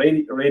 So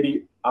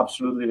ready,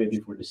 absolutely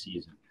ready for the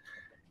season.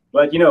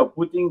 But, you know,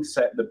 putting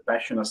the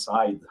passion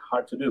aside,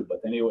 hard to do.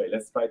 But anyway,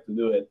 let's try to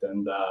do it.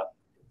 And,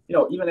 you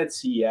know, even at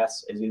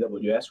CES, as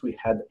AWS, we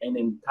had an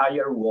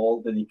entire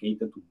wall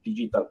dedicated to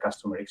digital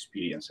customer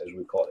experience, as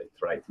we call it,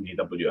 right, in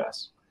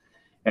AWS.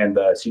 And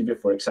Silvia,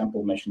 for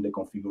example, mentioned the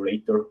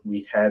configurator.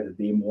 We had a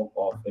demo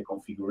of the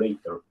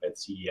configurator at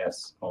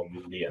CES,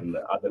 obviously, and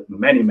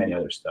many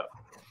other stuff.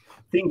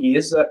 Thing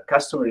is,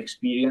 customer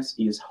experience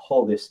is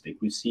holistic.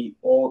 We see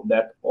all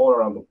that all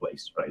around the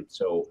place, right?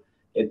 So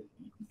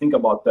think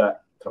about the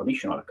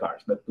traditional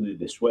cars, let's put it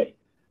this way.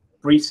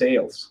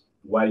 Pre-sales,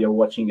 while you're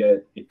watching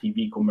a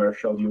TV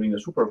commercial during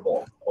the Super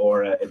Bowl,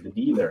 or at the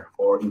dealer,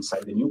 or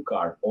inside the new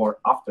car, or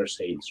after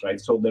sales,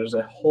 right? So there's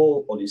a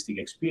whole holistic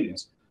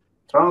experience.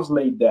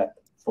 Translate that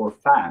for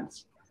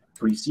fans.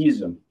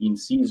 pre-season,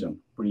 in-season,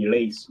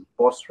 pre-race,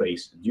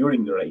 post-race,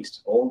 during the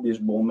race, all these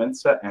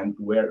moments, and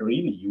where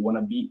really you want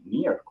to be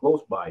near,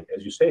 close by,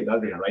 as you said,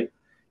 Adrian, right?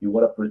 You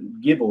want to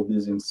give all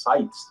these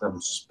insights,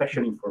 some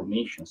special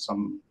information,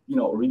 some,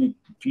 really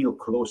feel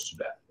close to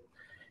that.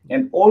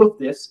 And all of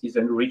this is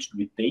enriched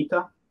with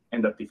data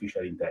and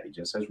artificial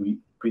intelligence, as we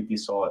pretty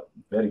saw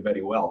very,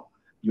 very well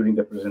during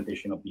the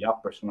presentation of the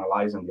app,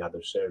 Personalize, and the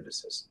other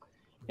services.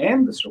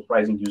 And the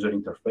surprising user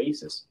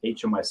interfaces,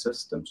 HMI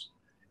systems,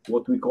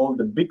 what we call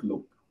the big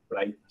loop,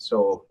 right?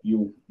 So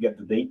you get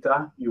the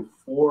data, you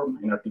form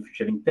an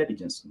artificial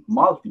intelligence,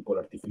 multiple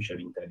artificial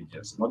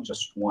intelligence, not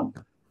just one,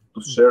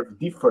 to serve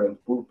different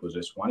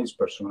purposes. One is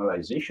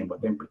personalization, but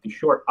I'm pretty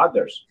sure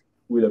others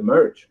will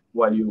emerge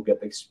while you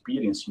get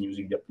experience in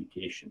using the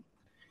application.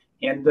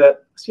 And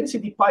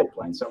CI/CD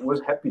pipelines, I was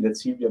happy that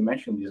Silvia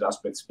mentioned this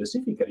aspect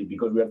specifically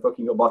because we are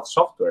talking about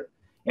software.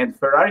 And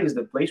Ferrari is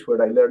the place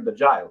where I learned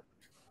Agile,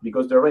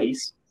 because the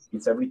race,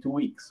 it's every 2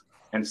 weeks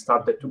and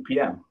start at 2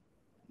 p.m.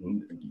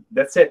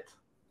 That's it,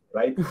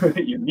 right?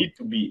 you need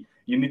to be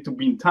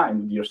in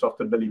time with your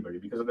software delivery,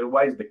 because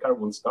otherwise the car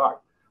won't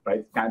start,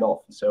 right? Kind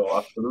of. So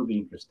absolutely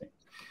interesting.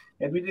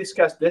 And we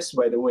discussed this,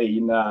 by the way,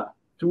 in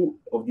 2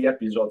 of the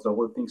episodes of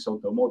All Things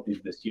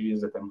Automotive, the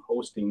series that I'm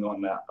hosting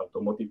on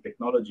automotive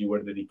technology,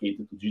 were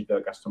dedicated to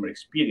digital customer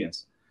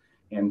experience.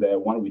 And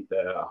one with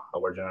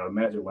our general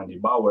manager, Wendy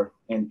Bauer.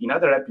 And in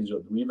other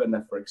episodes, we even,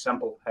 for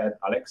example, had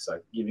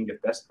Alexa giving a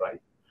test ride.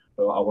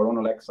 So our own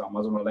Alexa,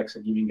 Amazon Alexa,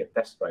 giving a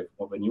test drive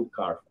of a new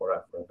car for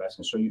a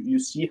passenger. So you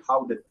see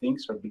how the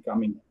things are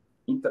becoming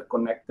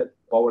interconnected,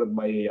 powered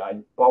by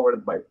AI,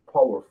 powered by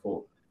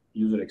powerful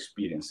user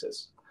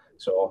experiences.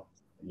 So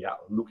yeah,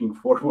 looking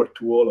forward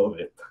to all of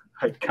it.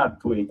 I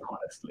can't wait,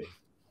 honestly.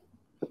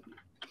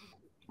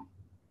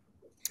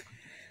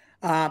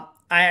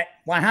 I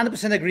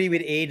 100% agree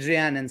with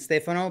Adrian and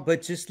Stefano,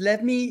 but just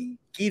let me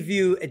give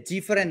you a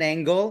different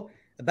angle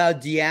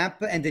about the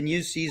app and the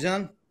new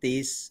season,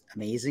 this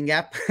amazing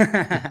app.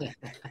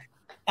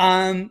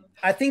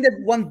 I think that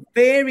one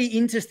very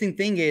interesting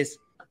thing is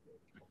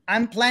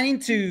I'm planning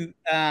to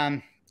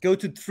go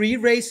to 3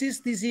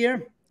 races this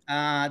year,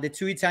 the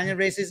 2 Italian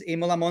races,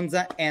 Imola,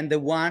 Monza, and the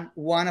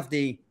one of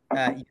the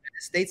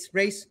United States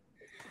race.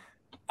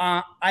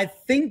 I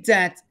think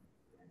that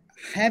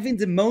having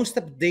the most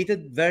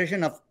updated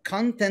version of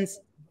contents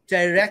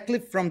directly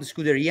from the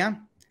Scuderia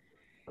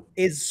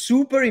is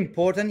super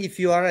important if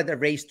you are at a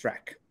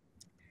racetrack.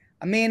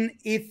 I mean,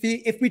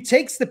 if we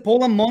take the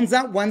Pole and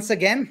Monza once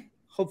again,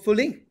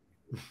 hopefully,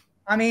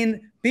 I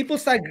mean, people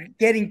start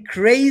getting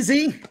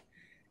crazy.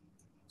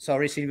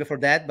 Sorry, Silvia, for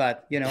that,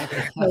 but,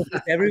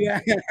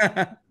 everywhere.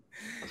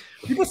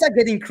 People start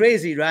getting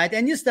crazy, right?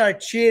 And you start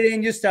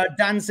cheering, you start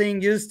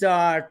dancing, you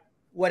start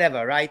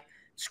whatever, right?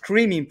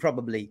 Screaming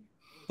probably.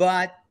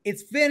 But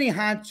it's very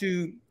hard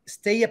to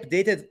stay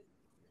updated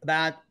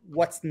about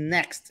what's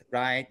next,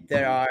 right?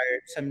 There are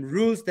some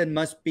rules that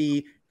must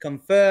be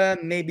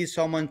confirmed. Maybe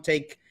someone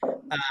take,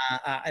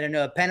 I don't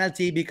know, a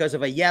penalty because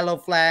of a yellow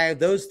flag,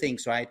 those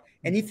things, right?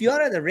 And if you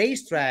are at a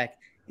racetrack,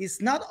 it's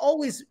not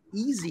always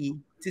easy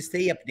to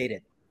stay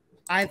updated.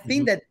 I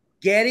think that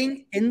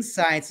getting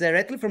insights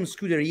directly from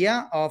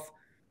Scuderia of,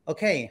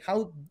 okay,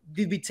 how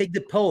did we take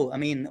the pole? I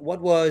mean,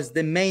 what was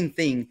the main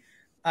thing?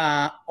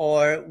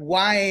 Or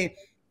why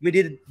we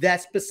did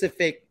that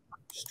specific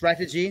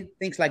strategy,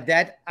 things like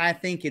that. I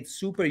think it's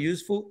super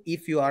useful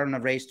if you are on a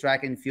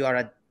racetrack and if you are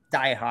a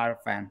diehard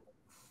fan.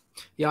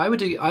 Yeah, I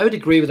would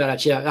agree with that,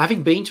 actually.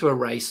 Having been to a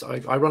race,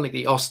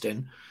 ironically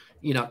Austin,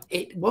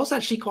 it was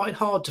actually quite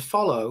hard to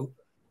follow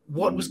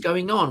what was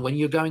going on when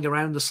you're going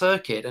around the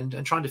circuit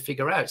and trying to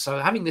figure out. So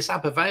having this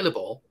app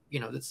available,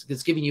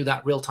 that's giving you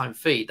that real-time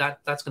feed,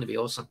 that's going to be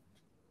awesome.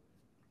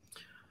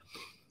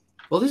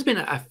 Well, this has been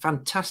a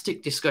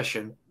fantastic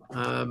discussion.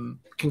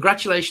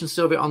 Congratulations,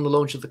 Silvia, on the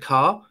launch of the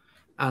car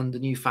and the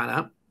new fan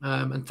app.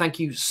 And thank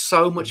you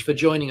so much for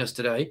joining us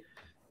today.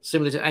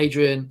 Similar to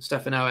Adrian,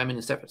 Stefano,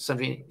 and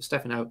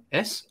Stefano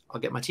S.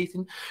 I'll get my teeth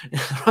in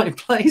the right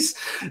place.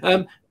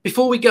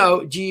 Before we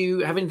go, do you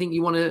have anything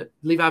you want to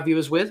leave our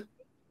viewers with?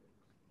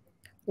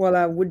 Well,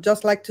 I would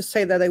just like to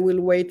say that I will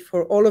wait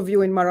for all of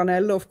you in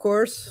Maranello, of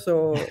course.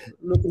 So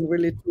looking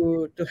really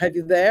to have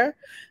you there,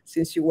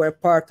 since you were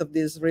part of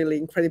this really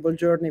incredible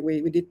journey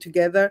we did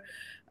together.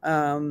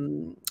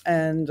 Thank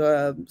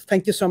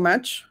you so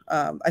much.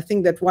 I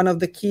think that one of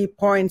the key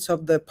points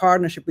of the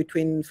partnership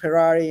between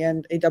Ferrari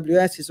and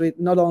AWS is with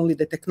not only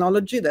the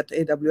technology that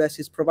AWS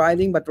is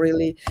providing, but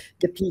really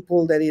the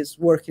people that is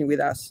working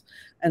with us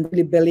and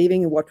really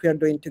believing in what we are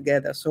doing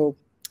together. So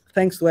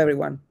thanks to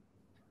everyone.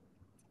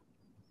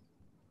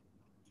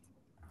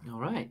 All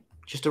right.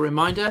 Just a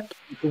reminder,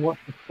 you can watch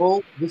the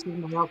full This Is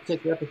My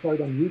Architecture episode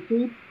on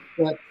YouTube,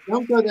 but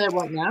don't go there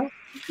right now,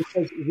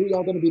 because we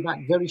are going to be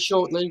back very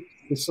shortly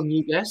with some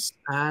new guests,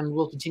 and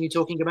we'll continue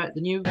talking about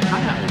the new fan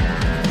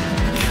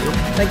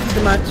app. Thank you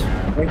so much.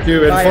 Thank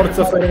you, and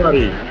Forza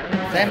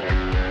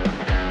Ferrari.